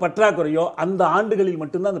ஆண்டு பற்றாக்குறையோ அந்த ஆண்டுகளில்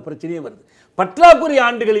மட்டும்தான் அந்த பிரச்சனையே வருது. பற்றாக்குறை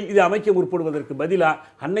ஆண்டுகளில் இதை அமைக்க முற்படுவதற்கு பதிலாக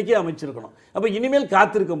அன்னைக்கே அமைச்சிருக்கணும். அப்போ இனிமேல்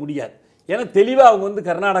காத்திருக்க முடியாது. ஏன்னா தெளிவாக அவங்க வந்து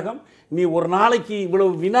கர்நாடகம், நீ ஒரு நாளைக்கு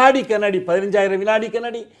இவ்வளவு வினாடி கண்ணாடி, 15,000 வினாடி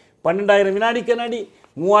கண்ணாடி, 12,000 வினாடி கண்ணாடி,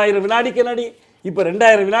 3,000 வினாடி கண்ணாடி, இப்போ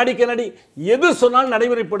 2,000 வினாடி கண்ணாடி, எது சொன்னாலும்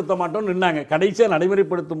நடைமுறைப்படுத்த மாட்டோம்னு நின்னாங்க. கடைசியாக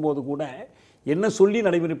நடைமுறைப்படுத்தும் போது கூட என்ன சொல்லி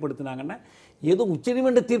நடைமுறைப்படுத்தினாங்கன்னா, ஏதோ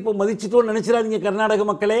உச்சநீதிமன்ற தீர்ப்பை மதிச்சிட்டோன்னு நினச்சிடாதீங்க கர்நாடக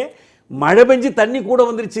மக்களே. மழை பெஞ்சு தண்ணி கூட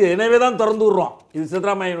வந்துருச்சு, எனவே தான் திறந்து விடுறோம். இது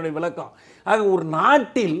சித்தராமையனுடைய விளக்கம். ஆக ஒரு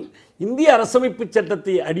நாட்டில் இந்திய அரசமைப்பு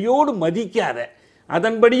சட்டத்தை அடியோடு மதிக்காத,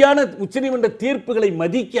 அதன்படியான உச்சநீதிமன்ற தீர்ப்புகளை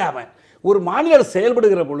மதிக்காம ஒரு மாநில அரசு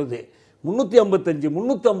செயல்படுகிற பொழுது 355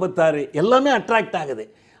 356 எல்லாமே அட்ராக்ட் ஆகுது.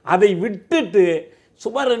 அதை விட்டுட்டு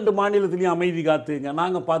சுமார் 2 மாநிலத்திலையும் அமைதி காத்துங்க,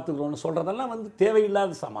 நாங்கள் பார்த்துக்கிறோம்னு சொல்கிறதெல்லாம் வந்து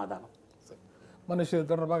தேவையில்லாத சமாதானம். மனுஷ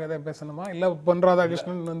தொடர்பாக எதாவது பேசணுமா? இல்லை பொன்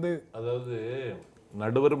ராதாகிருஷ்ணன் வந்து அதாவது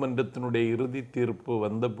நடுவர் மன்றத்தினுடைய இறுதி தீர்ப்பு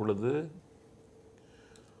வந்த பொழுது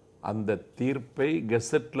அந்த தீர்ப்பை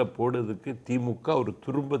கெசட்டில் போடுறதுக்கு திமுக ஒரு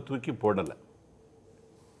துரும்ப தூக்கி போடலை.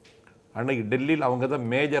 அன்னைக்கு டெல்லியில் அவங்க தான்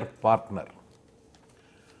மேஜர் பார்ட்னர்.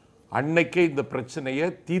 அன்னைக்கே இந்த பிரச்சனையை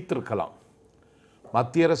தீர்த்திருக்கலாம்.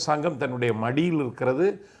 மத்திய அரசாங்கம் தன்னுடைய மடியில் இருக்கிறது.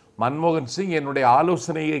 மன்மோகன் சிங் என்னுடைய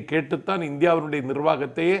ஆலோசனையை கேட்டுத்தான் இந்தியாவினுடைய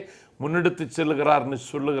நிர்வாகத்தையே முன்னெடுத்து செல்லுகிறார்னு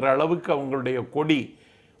சொல்லுகிற அளவுக்கு அவங்களுடைய கொடி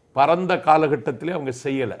பரந்த காலகட்டத்திலே அவங்க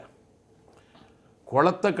செய்யலை.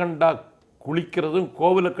 குளத்தை கண்டா குளிக்கிறதும்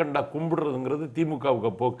கோவிலை கண்டா கும்பிடுறதுங்கிறது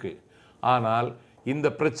திமுகவுக்கு போக்கு. ஆனால் இந்த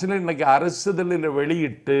பிரச்சனை இன்னைக்கு அரசுதலில்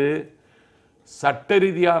வெளியிட்டு சட்ட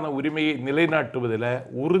ரீதியான உரிமையை நிலைநாட்டுவதில்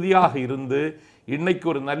உறுதியாக இருந்து இன்னைக்கு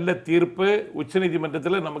ஒரு நல்ல தீர்ப்பு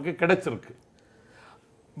உச்சநீதிமன்றத்தில் நமக்கு கிடைச்சிருக்கு.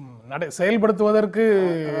 செயல்படுத்துவதற்கு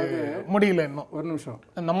முடியல, இன்னும் ஒரு நிமிஷம்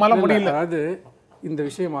நம்மளால முடியல. அதாவது இந்த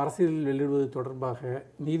விஷயம் அரசியலில் வெளியிடுவது தொடர்பாக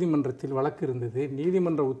நீதிமன்றத்தில் வழக்கு இருந்தது.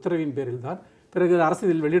 நீதிமன்ற உத்தரவின் பேரில் தான் பிறகு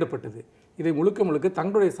அரசியலில் வெளியிடப்பட்டது. இதை முழுக்க முழுக்க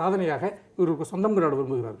தங்களுடைய சாதனையாக இவருக்கு சொந்தம் கொண்டாட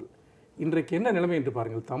விரும்புகிறார்கள். இன்றைக்கு என்ன நிலைமை என்று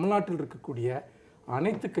பாருங்கள். தமிழ்நாட்டில் இருக்கக்கூடிய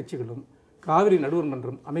அனைத்து கட்சிகளும் காவிரி நடுவர்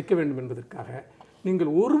மன்றம் அமைக்க வேண்டும் என்பதற்காக நீங்கள்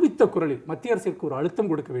ஒருமித்த குரலில் மத்திய அரசிற்கு ஒரு அழுத்தம்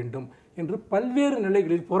கொடுக்க வேண்டும் என்று பல்வேறு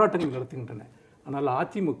நிலைகளில் போராட்டங்கள் நடத்துகின்றன. ஆனால்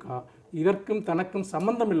அதிமுக இதற்கும் தனக்கும்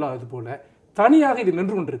சம்பந்தம் இல்லாதது போல தனியாக இது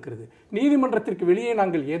நின்று கொண்டிருக்கிறது. நீதிமன்றத்திற்கு வெளியே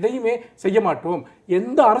நாங்கள் எதையுமே செய்ய மாட்டோம்,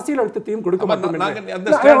 எந்த அரசியல் அழுத்தத்தையும் கொடுக்க மாட்டோம்.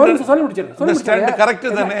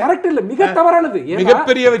 மிக தவறானது.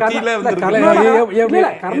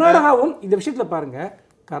 கர்நாடகாவும் இந்த விஷயத்துல பாருங்க,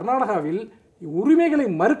 கர்நாடகாவில் உரிமைகளை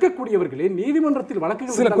மறுக்கக்கூடியவர்களே நீதிமன்றத்தில்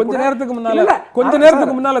வழக்குகள். கொஞ்ச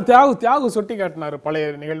நேரத்துக்கு முன்னால தியாகு சுட்டி காட்டினார் பழைய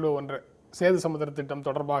நிகழ்வு ஒன்று. சேது சமுத்திர திட்டம்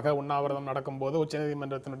தொடர்பாக உண்ணாவிரதம் நடக்கும்போது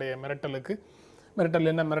உச்சநீதிமன்றத்தினுடைய மிரட்டல்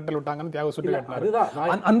என்ன மிரட்டல் விட்டாங்கன்னு தியாகு சுட்டி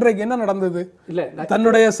காட்டினார். அன்றைக்கு என்ன நடந்தது?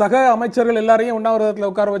 தன்னுடைய சக அமைச்சர்கள் எல்லாரையும் உண்ணாவிரதத்துல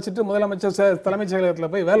உட்கார வச்சுட்டு முதலமைச்சர் தலைமைச் செயலகத்துல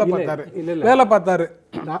போய் வேலை பார்த்தாரு.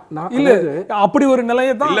 இல்ல அப்படி ஒரு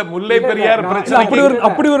நிலையை தான் முல்லை பெரியார்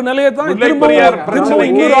அப்படி ஒரு நிலையை தான்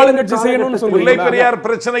இன்னொரு ஆளுங்கட்சி செய்யணும்னு சொல்லி முல்லை பெரியார்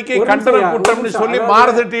பிரச்சனைக்கு கண்டன கூட்டம்னு சொல்லி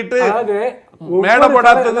மாறுதட்டிட்டு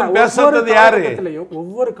மேடப்படாதது பேசுறது யாரு?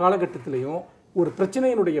 ஒவ்வொரு காலகட்டத்திலையும் ஒரு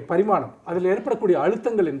பிரச்சனையினுடைய பரிமாணம், அதில் ஏற்படக்கூடிய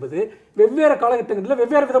அழுத்தங்கள் என்பது வெவ்வேறு காலகட்டங்களில்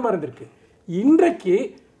வெவ்வேறு விதமாக இருந்திருக்கு. இன்றைக்கு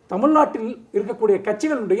தமிழ்நாட்டில் இருக்கக்கூடிய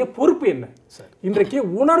கட்சிகளுடைய பொறுப்பு என்ன? இன்றைக்கு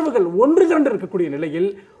உணர்வுகள் ஒன்று திரண்டு இருக்கக்கூடிய நிலையில்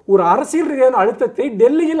ஒரு அரசியல் ரீதியான அழுத்தத்தை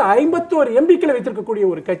டெல்லியில் 51 எம்பிக்களை வைத்திருக்கக்கூடிய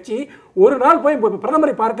ஒரு கட்சி ஒரு நாள் போய்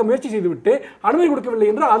பிரதமரை பார்க்க முயற்சி செய்துவிட்டு அனுமதி கொடுக்கவில்லை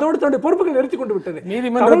என்று அதோடு தன்னுடைய பொறுப்புகள் நிறுத்தி கொண்டு விட்டது.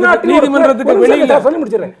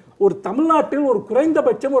 ஒரு தமிழ்நாட்டில் ஒரு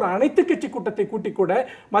குறைந்தபட்சம் ஒரு அனைத்து கட்சி கூட்டத்தை கூட்டி கூட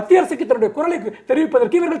மத்திய அரசுக்கு தன்னுடைய குரலை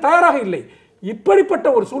தெரிவிப்பதற்கு இவர்கள் தயாராக இல்லை. இப்படிப்பட்ட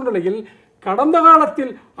ஒரு சூழ்நிலையில் கடந்த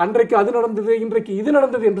காலத்தில் அன்றைக்கு அது நடந்தது, இன்றைக்கு இது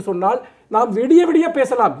நடந்தது என்று சொன்னால் நாம் விடிய விடிய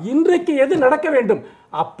பேசலாம். இன்றைக்கு எது நடக்க வேண்டும்,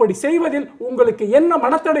 அப்படி செய்வதில் உங்களுக்கு என்ன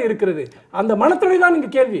மனத்தடை இருக்கிறது? அந்த மனத்தடை தான் இங்க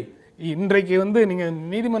கேள்வி. இன்றைக்கு வந்து நீங்க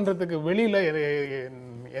நீதிமன்றத்துக்கு வெளியில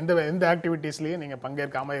எந்த ஆக்டிவிட்டீஸ்லயும் நீங்க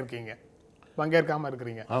பங்கேற்காம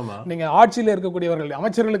இருக்கிறீங்க. நீங்க ஆட்சியில் இருக்கக்கூடியவர்கள்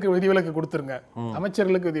அமைச்சர்களுக்கு விதிவிலக்கு கொடுத்துருங்க.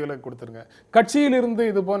 கட்சியில் இருந்து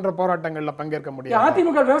இது போன்ற போராட்டங்கள்ல பங்கேற்க முடியாது.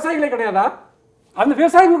 அதிமுக விவசாயிகளே கிடையாதா? அந்த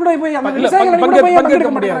விவசாயிகள் கூட போய் அந்த விவசாயிகள் கூட போய் பங்கேற்க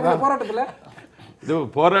முடியாது போராட்டத்துல. இது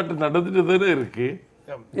போராட்டம் நடந்துட்டு இருக்கு.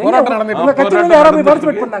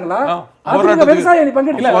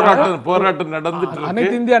 போராட்டம் நடந்துட்டு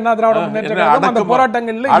அனைத்து இந்திய அண்ணா திராவிட முன்னேற்ற கழகம் அந்த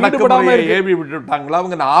போராட்டங்கள்ல ஈடுபடாம ஏவி விட்டுட்டாங்களா?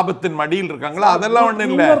 அவங்க ஆபத்தின் மடியில் இருக்காங்களா? அதெல்லாம் ஒண்ணு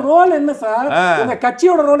இல்ல. ரோல் என்ன சார்? உங்க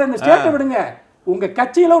கட்சியோட ரோல் என்ன? ஸ்டேட்டை விடுங்க. உங்க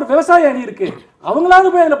கட்சியில ஒரு விவசாய அணி இருக்கு,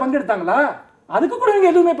 அவங்களாவது போய் அதுல பங்கெடுத்தாங்களா? அதுக்கு கூட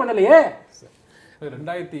நீங்க எதுவுமே பண்ணலையே.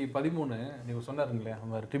 2013 நீங்கள் சொன்னாருங்களே,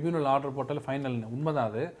 நம்ம ட்ரிபியூனல் ஆர்டர் போட்டால ஃபைனல் உண்மைதான்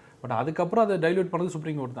அது. பட் அதுக்கப்புறம் அதை டைல்யூட் பண்ணது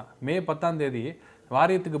சுப்ரீம் கோர்ட் தான். மே 10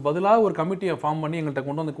 வாரியத்துக்கு பதிலாக ஒரு கமிட்டியை ஃபார்ம் பண்ணி எங்கள்கிட்ட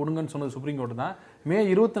கொண்டு வந்து கொடுங்கன்னு சொன்னது சுப்ரீம் கோர்ட் தான். மே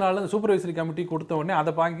 24 சூப்பர்வைசரி கமிட்டி கொடுத்த உடனே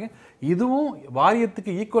அதை பாக்கி இதுவும்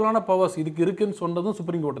வாரியத்துக்கு ஈக்குவலான பவர்ஸ் இதுக்கு இருக்குன்னு சொன்னதும்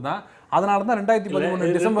சுப்ரீம் கோர்ட் தான். அதனால தான்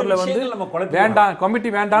 2013 டிசம்பர்ல வந்து வேண்டாம்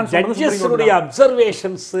கமிட்டி வேண்டாம்னு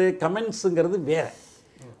அப்சர்வேஷன்ஸ் கமெண்ட்ஸ்ங்கிறது வேற,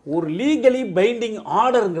 ஒரு லீகலி பைண்டிங்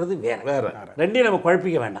ஆர்டருங்கிறது வேற. ரெண்டையும் நம்ம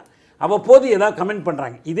குழப்பிக்க வேண்டாம். அவ்வப்போது ஏதாவது கமெண்ட்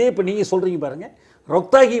பண்ணுறாங்க. இதே இப்போ நீங்கள் சொல்கிறீங்க பாருங்கள்,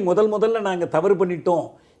 ரொக்தாகி முதல்ல நாங்கள் தவறு பண்ணிட்டோம்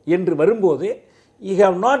என்று வரும்போது you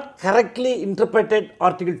have not correctly interpreted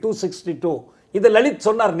article 262 இதை லலித்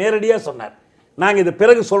சொன்னார், நேரடியாக சொன்னார். நாங்கள் இது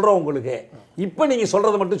பிறகு சொல்கிறோம் உங்களுக்கு, இப்போ நீங்கள்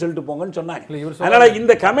சொல்கிறத மட்டும் சொல்லிட்டு போங்கன்னு சொன்னாங்க. அதனால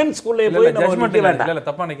இந்த கமெண்ட்ஸ்குள்ளே போய் ஜட்ஜ்மெண்ட் இல்லை,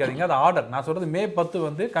 தப்பா நினைக்காதீங்க. அது ஆர்டர். நான் சொல்றது மே 10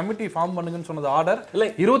 வந்து கமிட்டி ஃபார்ம் பண்ணுங்கன்னு சொன்னது ஆர்டர்.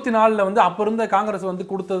 24 வந்து அப்ப இருந்த காங்கிரஸ் வந்து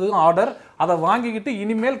கொடுத்ததும் ஆர்டர். அதை வாங்கிக்கிட்டு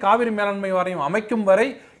இனிமேல் காவிரி மேலாண்மை வாரியம் அமைக்கும் வரை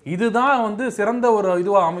இதுதான் வந்து சிறந்த ஒரு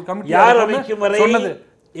இதுவா கமிட்டி யார் அமைக்கும் வரை சொன்னது.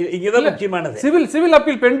 இதுதான் முக்கியமானது. சிவில்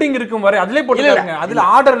அப்பீல் பெண்டிங் இருக்கும் வரை அதிலே போட்டுருக்காங்க. அதுல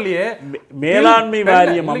ஆர்டர்லயே மேலாண்மை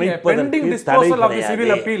வாரியம் அமைப்பதற்கு disposal of the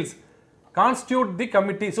civil appeals constitute the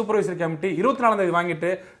committee, supervisory committee. 24 தேதி வாங்கிட்டு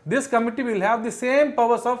this committee will have the same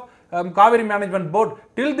powers of Kaveri management board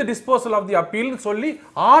till the disposal of the appeal சொல்லி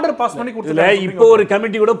ஆர்டர் பாஸ் பண்ணி கொடுத்துட்டாங்க. இப்போ ஒரு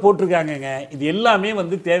கமிட்டி கூட போட்டிருக்காங்கங்க. இது எல்லாமே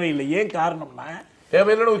வந்து தேவையில்லை. ஏன் காரணம்னா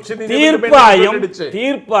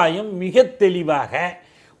தீர்ப்பாயம் மிக தெளிவாக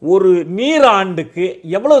ஒரு நீர் ஆண்டுக்கு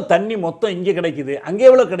எவ்வளவு தண்ணி மொத்தம் இங்கே கிடைக்குது, அங்கே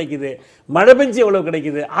எவ்வளவு கிடைக்குது, மழை பெஞ்சு எவ்வளவு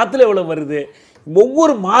கிடைக்குது, ஆற்றுல எவ்வளவு வருது,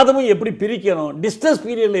 ஒவ்வொரு மாதமும் எப்படி பிரிக்கணும், டிஸ்டன்ஸ்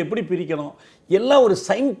பீரியடில் எப்படி பிரிக்கணும், எல்லாம் ஒரு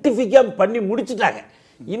சயின்டிஃபிக்காக பண்ணி முடிச்சுட்டாங்க.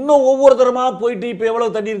 இன்னும் ஒவ்வொருத்தரமாக போயிட்டு இப்போ எவ்வளோ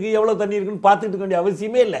தண்ணி இருக்குது எவ்வளோ தண்ணி இருக்குன்னு பார்த்துட்டு இருக்க வேண்டிய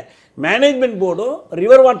அவசியமே இல்லை. மேனேஜ்மெண்ட் போர்டும்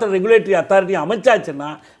ரிவர் வாட்டர் ரெகுலேட்டரி அத்தாரிட்டியும்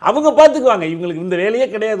அமைச்சாச்சுன்னா அவங்க பார்த்துக்குவாங்க. இவங்களுக்கு இந்த வேலையே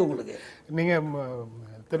கிடையாது. உங்களுக்கு நீங்கள்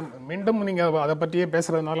மீண்டும் நீங்கள் அதை பற்றியே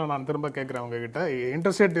பேசுகிறதுனால நான் திரும்ப கேட்குறேன் உங்ககிட்ட.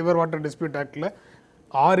 இன்டர்ஸ்டேட் ரிவர் வாட்டர் டிஸ்பியூட் ஆக்டில்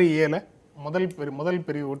 6A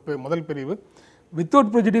முதல் பிரிவு without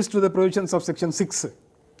prejudice to the provisions of section 6,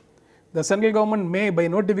 the central government may by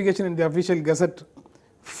notification in the official gazette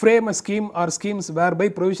frame a scheme or schemes whereby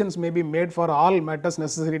provisions may be made for all matters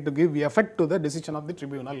necessary to give effect to the decision of the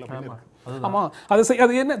tribunal. ஆமா,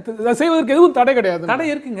 அது என்ன செய்வதற்கு எதுவும் தடை கிடையாது. தடை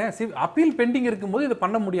இருக்குங்க. Appeal bending இருக்கும்போது இதை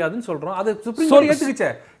பண்ண முடியாதுன்னு சொல்றோம். அது சுப்ரீம் கோர்ட் ஏத்துக்கிச்சே,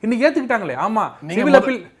 இன்னைக்கு ஏத்துக்கிட்டாங்களே. ஆமா, சிவில்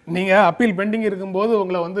அப்பீல் நீங்க அப்பீல் பெண்டிங் இருக்கும்போது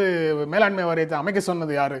உங்களை வந்து மேலாண்மை வாரியத்தை அமைக்க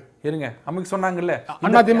சொன்னது யாரு? இருங்க, அமைக்க சொன்னாங்கல்ல,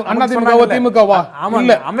 திமுகவா? ஆமா,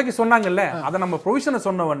 அமைக்க சொன்னாங்கல்ல. அதை நம்ம ப்ரொவிஷனை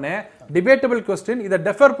சொன்ன உடனே டிபேட்டபிள் கொஸ்டின், இதை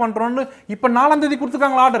டெஃபர் பண்றோம்னு இப்ப 4ஆம் தேதி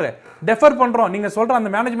கொடுத்துருக்காங்களா ஆர்டர். டெஃபர் பண்றோம் நீங்க சொல்ற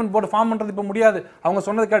அந்த மேனேஜ்மெண்ட் போர்டு ஃபார்ம் பண்றது இப்ப முடியாது, அவங்க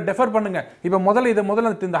சொன்னதுக்கு டெஃபர் பண்ணுங்க. இப்ப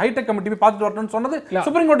முதல்ல இந்த ஹைடெக் கமிட்டி போய் பார்த்துட்டு வரணும்னு சொன்னது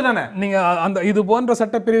சுப்ரீம் கோர்ட் தானே. நீங்க அந்த இது போன்ற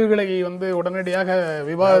சட்ட பிரிவுகளை வந்து உடனடியாக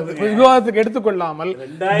விவாதத்துக்கு எடுத்துக்கொள்ளாமல்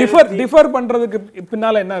டிஃபர் பண்றதுக்கு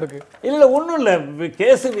பின்னால என்ன இருக்கு? இல்ல ஒண்ணும் இல்ல,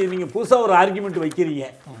 கேஸ் நீங்க புதுசா ஒரு ஆர்குமெண்ட் வைக்கிறீங்க,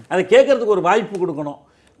 அதை கேட்கறதுக்கு ஒரு வாய்ப்பு கொடுக்கணும்.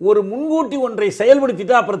 ஒரு முன்கூட்டி ஒன்றை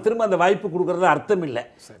செயல்படுத்திட்டு அப்புறம் திரும்ப அந்த வாய்ப்பு கொடுக்கறது அர்த்தம் இல்லை.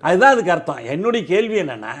 அதுதான் அதுக்கு அர்த்தம். என்னுடைய கேள்வி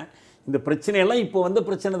என்னன்னா, இந்த பிரச்சனையெல்லாம் இப்போ வந்த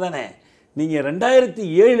பிரச்சனை தானே. நீங்கள்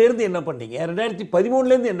 2007 என்ன பண்ணீங்க,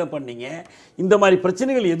 2013 என்ன பண்ணீங்க? இந்த மாதிரி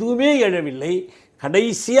பிரச்சனைகள் எதுவுமே எழவில்லை.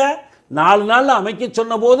 கடைசியாக 4 நாளில் அமைக்க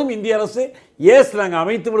சொன்ன போதும் இந்திய அரசு ஏஸ் நாங்கள்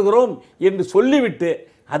அமைத்து விடுகிறோம் என்று சொல்லிவிட்டு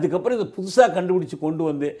அதுக்கப்புறம் இதை புதுசாக கண்டுபிடிச்சு கொண்டு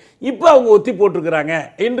வந்து இப்போ அவங்க ஒத்தி போட்டிருக்கிறாங்க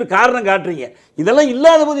என்று காரணம் காட்டுறீங்க. இதெல்லாம்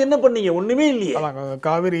இல்லாத போது என்ன பண்ணீங்க? ஒன்றுமே இல்லையே.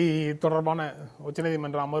 காவிரி தொடர்பான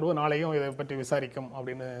உச்சநீதிமன்ற அமர்வு நாளையும் இதை பற்றி விசாரிக்கும்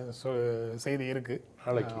அப்படின்னு செய்தி இருக்கு.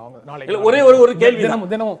 நாளைக்கு ஒரே ஒரு கேள்வி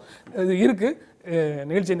தினமும் இருக்கு.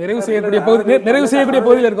 நிகழ்ச்சி நிறைவு செய்யக்கூடிய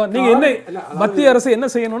பகுதியில் இருக்கும். நீங்க என்ன மத்திய அரசு என்ன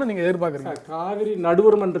செய்யணும்னு நீங்க எதிர்பார்க்குறீங்க? காவிரி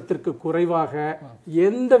நடுவர் மன்றத்திற்கு குறைவாக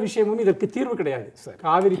எந்த விஷயமும் இதற்கு தீர்வு கிடையாது.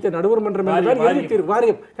 காவிரி நடுவர் மன்றம்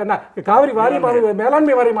வாரியம், காவிரி வாரியம்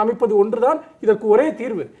மேலாண்மை வாரியம் அமைப்பது ஒன்றுதான் இதற்கு ஒரே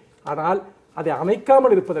தீர்வு. ஆனால் அதை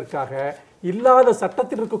அமைக்காமல் இருப்பதற்காக இல்லாத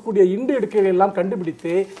சட்டத்தில் இருக்கக்கூடிய இண்டு இடுக்கைகளை எல்லாம்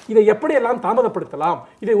கண்டுபிடித்து இதை எப்படியெல்லாம் தாமதப்படுத்தலாம்,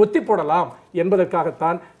 இதை ஒத்தி போடலாம்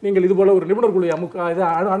என்பதற்காகத்தான் நீங்கள் இதுபோல ஒரு நிபுணர் குழு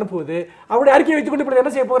அனுப்புவது. அவருடைய அறிக்கையை வைத்துக் கொண்டு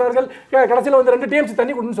என்ன செய்ய போகிறார்கள்? கடைசியில் வந்து 2 TMC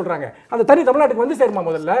தண்ணி கொடுன்னு சொல்றாங்க. அந்த தண்ணி தமிழ்நாட்டுக்கு வந்து சேருமா?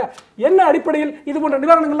 முதல்ல என்ன அடிப்படையில் இது போன்ற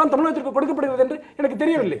நிவாரணங்கள்லாம் தமிழகத்திற்கு கொடுக்கப்படுகிறது என்று எனக்கு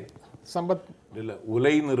தெரியவில்லை. சம்பத் இல்லை,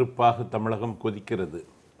 உலை நெருப்பாக தமிழகம் கொதிக்கிறது.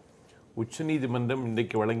 உச்சநீதிமன்றம்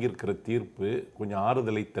இன்றைக்கு வழங்கியிருக்கிற தீர்ப்பு கொஞ்சம்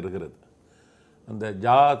ஆறுதலை தருகிறது. அந்த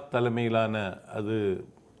தலைமையிலான அது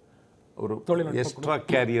ஒரு எக்ஸ்ட்ரா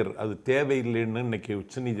கேரியர் அது தேவையில்லைன்னு இன்னைக்கு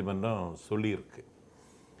உச்சநீதிமன்றம் சொல்லியிருக்கு.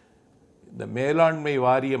 இந்த மேலாண்மை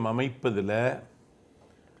வாரியம் அமைப்பதில்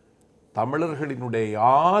தமிழர்களினுடைய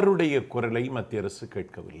யாருடைய குரலை மத்திய அரசு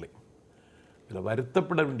கேட்கவில்லை. இதில்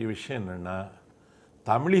வருத்தப்பட வேண்டிய விஷயம் என்னன்னா,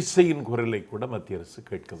 தமிழிசையின் குரலை கூட மத்திய அரசு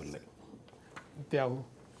கேட்கவில்லை.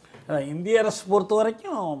 இந்திய அரசு பொறுத்த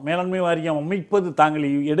வரைக்கும் மேலாண்மை வாரியம் அமைப்பது தாங்கள்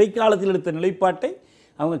இடைக்காலத்தில் எடுத்த நிலைப்பாட்டை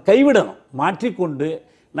அவங்க கைவிடணும், மாற்றிக்கொண்டு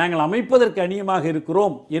நாங்கள் அமைப்பதற்கு அணியமாக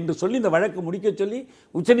இருக்கிறோம் என்று சொல்லி இந்த வழக்கு முடிக்க சொல்லி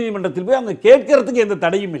உச்சநீதிமன்றத்தில் போய் அவங்க கேட்கறதுக்கு எந்த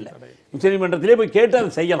தடையும் இல்லை. உச்சநீதிமன்றத்திலே போய் கேட்டு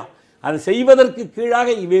அதை செய்யலாம். அதை செய்வதற்கு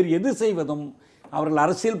கீழாக வேறு எது செய்வதும் அவர்கள்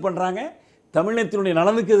அரசியல் பண்ணுறாங்க, தமிழினத்தினுடைய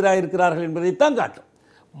நலனுக்கு எதிராக இருக்கிறார்கள் என்பதைத்தான் காட்டும்.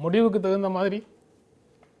 முடிவுக்கு தகுந்த மாதிரி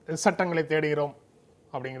சட்டங்களை தேடுகிறோம்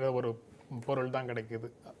அப்படிங்கிற ஒரு பொருள் தான் கிடைக்குது.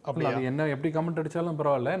 அப்படி அது என்ன எப்படி கமெண்ட் அடிச்சாலும்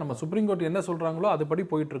பரவாயில்ல, நம்ம சுப்ரீம் கோர்ட் என்ன சொல்றாங்களோ அதுபடி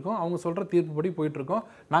போயிட்டு இருக்கோம், அவங்க சொல்ற தீர்ப்பு படி போயிட்டு இருக்கோம்.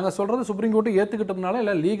 நாங்க சொல்றது சுப்ரீம் கோர்ட் ஏத்துக்கிட்டதுனால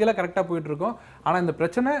இல்ல லீகலா கரெக்டா போயிட்டு இருக்கோம். ஆனா இந்த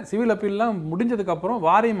பிரச்சனை சிவில் அப்பீல்லாம் முடிஞ்சதுக்கு அப்புறம்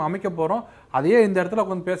வாரியம் அமைக்க போறோம், அதையே இந்த இடத்துல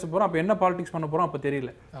உட்காந்து பேச போறோம். அப்ப என்ன பாலிடிக்ஸ் பண்ண போறோம் அப்ப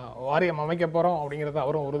தெரியல. வாரியம் அமைக்க போறோம் அப்படிங்கறத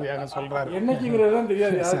அவரும் உறுதியாக சொல்றாரு. என்னைக்குங்கிறதுதான்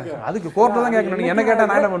தெரியாது யாருக்கு. அதுக்கு கோர்ட்ல தான் கேட்கணும். என்ன கேட்டா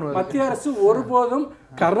நான் என்ன பண்ணுவேன்? மத்திய அரசு ஒருபோதும்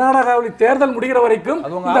கர்நாடகாவில் தேர்தல் முடிகிற வரைக்கும்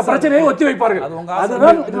இந்த பிரச்சனையை ஒத்தி வைப்பார்கள்.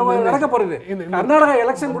 அதுதான் நடக்க போறது. கர்நாடகா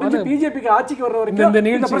எலெக்ஷன் முடிஞ்சு பிஜேபிக்கு ஆட்சிக்கு வர்ற வரைக்கும்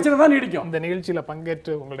இந்த பிரச்சனை தான் நீடிக்கும். இந்த நிகழ்ச்சியில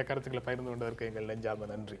பங்கேற்று உங்களுடைய கருத்துக்களை பகிர்ந்து கொண்டதற்கு எங்கள் நெஞ்சார்ந்த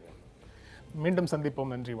நன்றி. மீண்டும்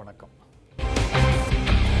சந்திப்போம். நன்றி, வணக்கம்.